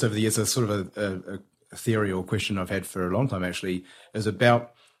I've noticed over the years. It's sort of a theory or question I've had for a long time. Actually, is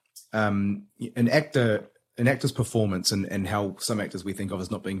about an actor an actor's performance and how some actors we think of as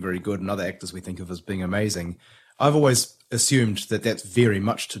not being very good and other actors we think of as being amazing, I've always assumed that that's very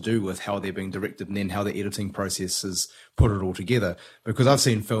much to do with how they're being directed and then how the editing processes put it all together. Because I've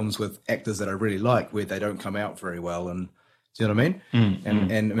seen films with actors that I really like where they don't come out very well, and do you know what I mean?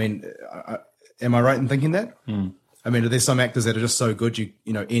 And I mean, am I right in thinking that? I mean, are there some actors that are just so good you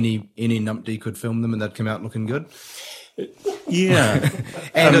know any numpty could film them and they'd come out looking good? Yeah.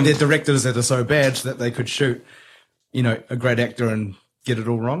 And are there directors that are so bad that they could shoot, you know, a great actor and get it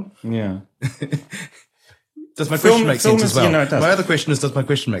all wrong? Yeah. Does my question make sense as well? Yeah, no, it does. My other question is, does my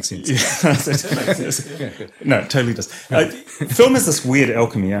question make sense? No, it totally does. Film is this weird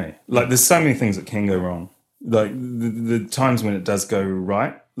alchemy, eh? Like, there's so many things that can go wrong. Like, the times when it does go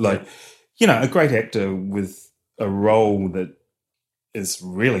right, like, you know, a great actor with a role that is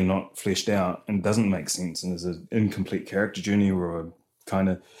really not fleshed out and doesn't make sense and is an incomplete character journey or a kind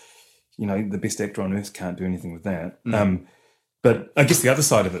of, you know, the best actor on earth can't do anything with that. But I guess the other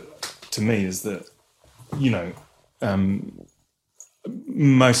side of it, to me, is that, you know,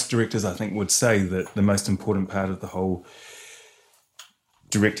 most directors, I think, would say that the most important part of the whole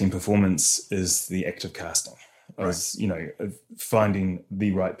directing performance is the act of casting, as you know, of finding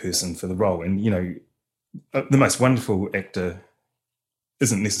the right person for the role. And you know, the most wonderful actor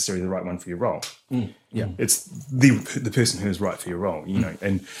isn't necessarily the right one for your role. Yeah, it's the person who is right for your role. You know,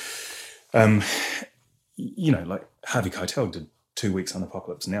 and you know, like Harvey Keitel did 2 weeks on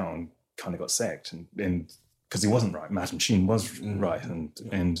Apocalypse Now and kind of got sacked, and because he wasn't right. Martin Sheen was right,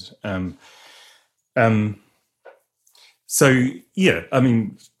 so yeah, I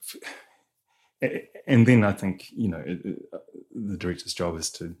mean, and then I think, you know, the director's job is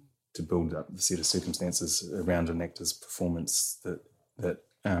to build up the set of circumstances around an actor's performance that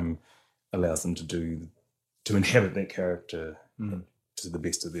allows them to inhabit that character to the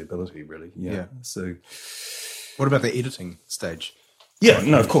best of their ability, really. Yeah. So, what about the editing stage? Yeah,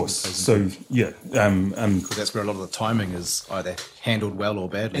 no, of course. So, yeah. Because that's where a lot of the timing is either handled well or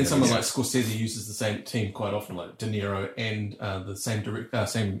badly. And someone like Scorsese uses the same team quite often, like De Niro and the same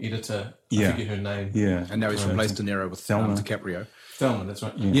same editor. I forget her name. Yeah. And now he's replaced De Niro with Thelma. DiCaprio. Thelma, that's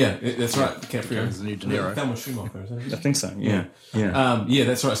right. Yeah, that's right. DiCaprio. He's the new De Niro. Thelma Schumacher, is it? I think so, yeah. Yeah,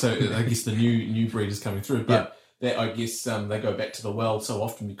 that's right. So I guess the new breed is coming through. But that, I guess they go back to the well so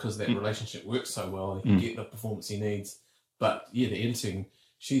often because that relationship works so well and he can get the performance he needs. But yeah, the editing,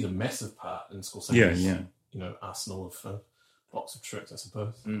 she's a massive part in Scorsese's, you know, arsenal of box of tricks, I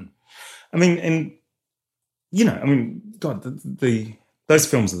suppose. I mean, and you know, I mean, God, those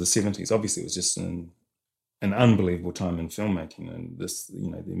films of the 70s, obviously, it was just an unbelievable time in filmmaking, and this,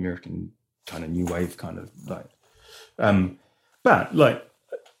 you know, the American kind of new wave kind of like. But like,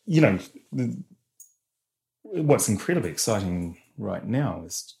 you know, what's incredibly exciting right now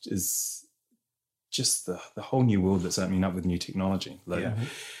is just the whole new world that's opening up with new technology. Like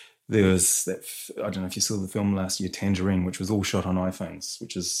there was that, I don't know if you saw the film last year, Tangerine, which was all shot on iPhones,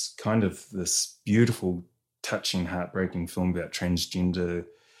 which is kind of this beautiful, touching, heartbreaking film about transgender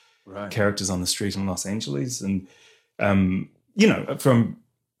characters on the street in Los Angeles. And, you know,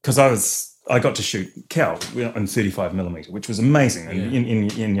 because I got to shoot Cal in 35mm, which was amazing. And in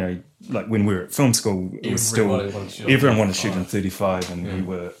you know, like when we were at film school, it was still everyone wanted to shoot in 35, and we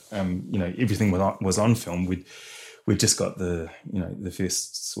were, you know, everything was on film. We'd just got the, you know, the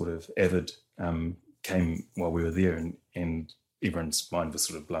first sort of Avid came while we were there, and everyone's mind was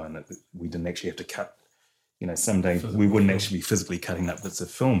sort of blown that we didn't actually have to cut. You know, someday we wouldn't actually be physically cutting up bits of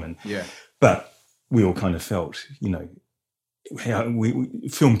film, but we all kind of felt, you know, how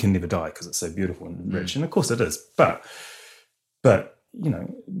film can never die because it's so beautiful and rich, and of course it is. But you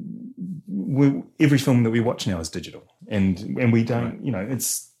know, every film that we watch now is digital, and we don't, you know,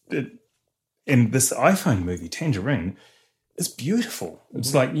 and this iPhone movie Tangerine is beautiful.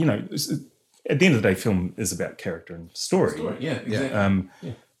 It's like, you know, at the end of the day, film is about character and story. Yeah,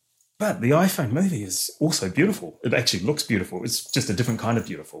 exactly. But the iPhone movie is also beautiful. It actually looks beautiful. It's just a different kind of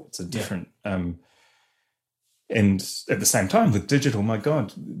beautiful. It's a different. And at the same time, with digital, my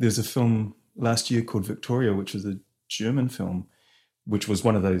God, there's a film last year called Victoria, which was a German film, which was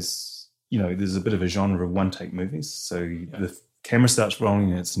one of those, you know, there's a bit of a genre of one-take movies. So the camera starts rolling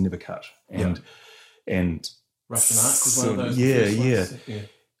and it's never cut. And Russian Ark was one of those. Yeah.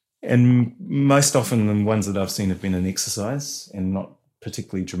 And most often the ones that I've seen have been an exercise and not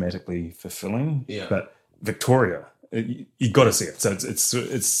particularly dramatically fulfilling. Yeah. But Victoria, you got to see it. So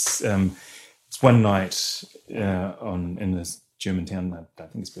it's one night in this German town, I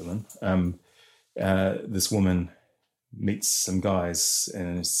think it's Berlin. This woman meets some guys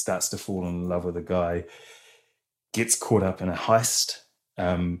and starts to fall in love with a guy, gets caught up in a heist.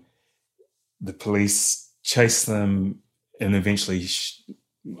 The police chase them, and eventually.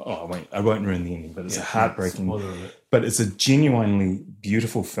 I won't ruin the ending, but it's a heartbreaking. But it's a genuinely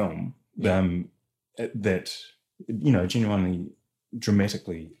beautiful film that genuinely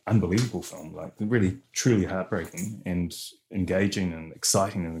dramatically unbelievable film, like really truly heartbreaking and engaging and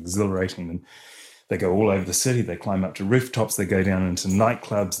exciting and exhilarating. And they go all over the city. They climb up to rooftops. They go down into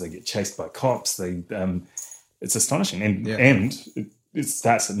nightclubs. They get chased by cops. It's astonishing. And it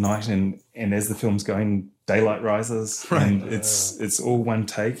starts at night, and as the film's going, daylight rises, and it's all one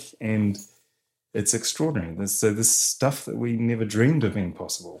take, and it's extraordinary. So this stuff that we never dreamed of being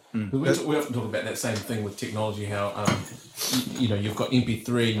possible. We often talk about that same thing with technology, how you've got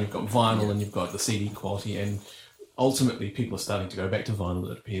MP3 and you've got vinyl and you've got the CD quality, and ultimately people are starting to go back to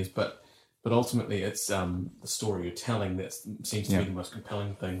vinyl, it appears, but ultimately it's the story you're telling that seems to be the most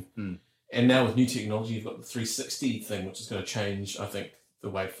compelling thing. And now with new technology, you've got the 360 thing, which is going to change, I think, the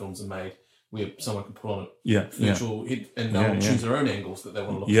way films are made, where someone can put on a virtual head and they'll choose their own angles that they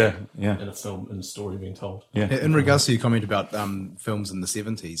want to look at in a film, in a story being told. In regards to your comment about films in the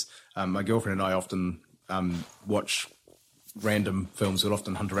 70s, my girlfriend and I often watch random films. We'll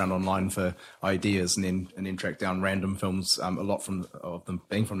often hunt around online for ideas and then track down random films, a lot of them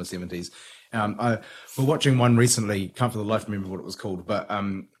being from the 70s. We're watching one recently, can't for the life remember what it was called, but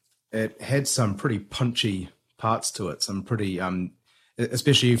it had some pretty punchy parts to it, some pretty,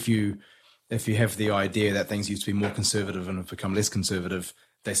 especially if you have the idea that things used to be more conservative and have become less conservative,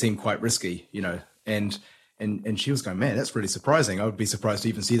 they seem quite risky, and she was going, man, that's really surprising. I would be surprised to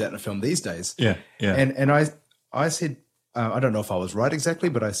even see that in a film these days. And I said, I don't know if I was right exactly,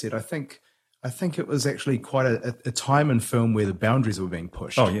 but I said, I think it was actually quite a time in film where the boundaries were being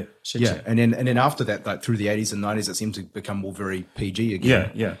pushed. Oh yeah, and then after that, like through the 80s and 90s, it seemed to become more very PG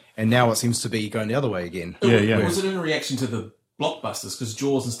again. And now it seems to be going the other way again. Was it in a reaction to the blockbusters? Because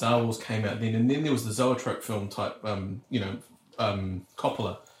Jaws and Star Wars came out then, and then there was the Zoetrope film type,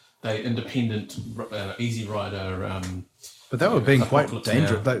 Coppola, the independent, Easy Rider. But they were being quite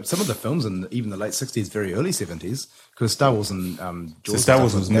dangerous. Like, some of the films in even the late 60s, very early 70s, because Star Wars and Jaws. So Star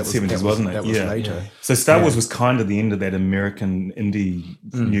Wars was mid-70s, wasn't it? That was later. Yeah. So Star Wars was kind of the end of that American indie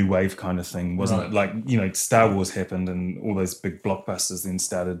new wave kind of thing, wasn't it? Like, Star Wars happened and all those big blockbusters then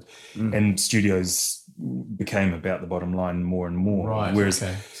started, and studios became about the bottom line more and more. Right. Whereas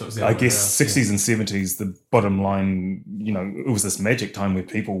so I guess 60s and 70s, the bottom line, it was this magic time where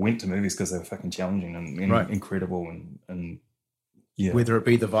people went to movies because they were fucking challenging and incredible and whether it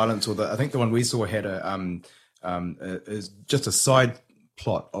be the violence or I think the one we saw had is just a side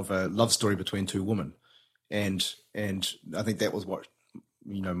plot of a love story between two women, and I think that was what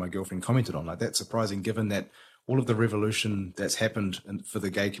my girlfriend commented on. Like, that's surprising given that all of the revolution that's happened for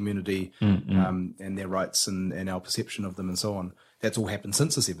the gay community and their rights and our perception of them and so on, that's all happened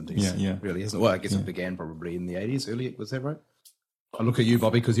since the 70s. Really, hasn't it? Well, I guess it began probably in the 80s early. Was that right? I look at you,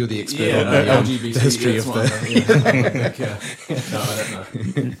 Bobby, because you're the expert on the history of the... No, I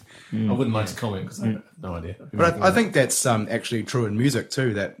don't know. I wouldn't like to comment because I have no idea. But I think that's actually true in music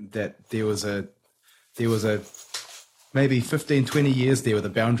too, that there was a maybe 15, 20 years there where the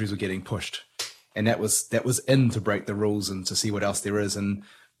boundaries were getting pushed. And that was in to break the rules and to see what else there is. And,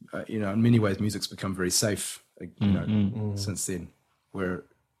 in many ways, music's become very safe, since then, where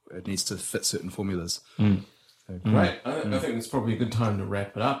it needs to fit certain formulas. Great. I think it's probably a good time to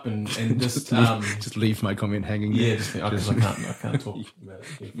wrap it up and just just leave my comment hanging. Yeah, because I can't talk about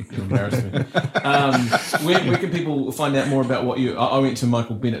it. You embarrass me. Where can people find out more about what you? I went to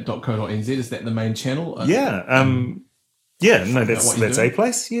michaelbennett.co.nz. Is that the main channel? That's a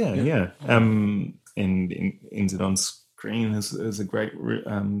place. Yeah. And NZ On Screen is a great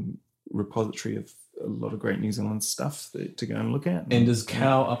repository of a lot of great New Zealand stuff to go and look at. And is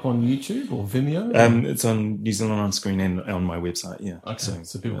Cow up on YouTube or Vimeo? It's on New Zealand On Screen and on my website. Yeah. Okay,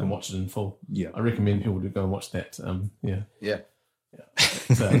 so people can watch it in full. Yeah, I recommend people to go and watch that. Yeah.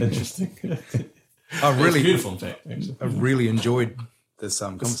 So interesting. It's beautiful, in fact. Actually. I really enjoyed this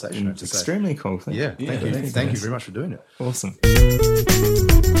conversation. It's extremely cool. Thank you very much for doing it. Awesome.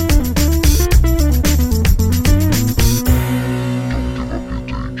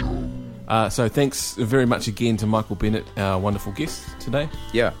 So thanks very much again to Michael Bennett, our wonderful guest today.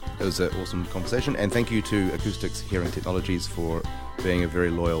 Yeah, it was an awesome conversation. And thank you to Acoustics Hearing Technologies for being a very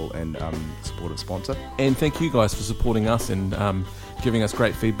loyal and supportive sponsor. And thank you guys for supporting us and giving us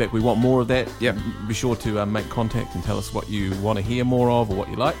great feedback. We want more of that. Yeah. Be sure to make contact and tell us what you want to hear more of or what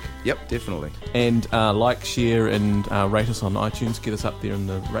you like. Yep, definitely. And like, share, and rate us on iTunes. Get us up there in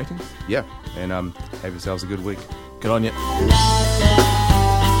the ratings. Yeah, and have yourselves a good week. Good on you.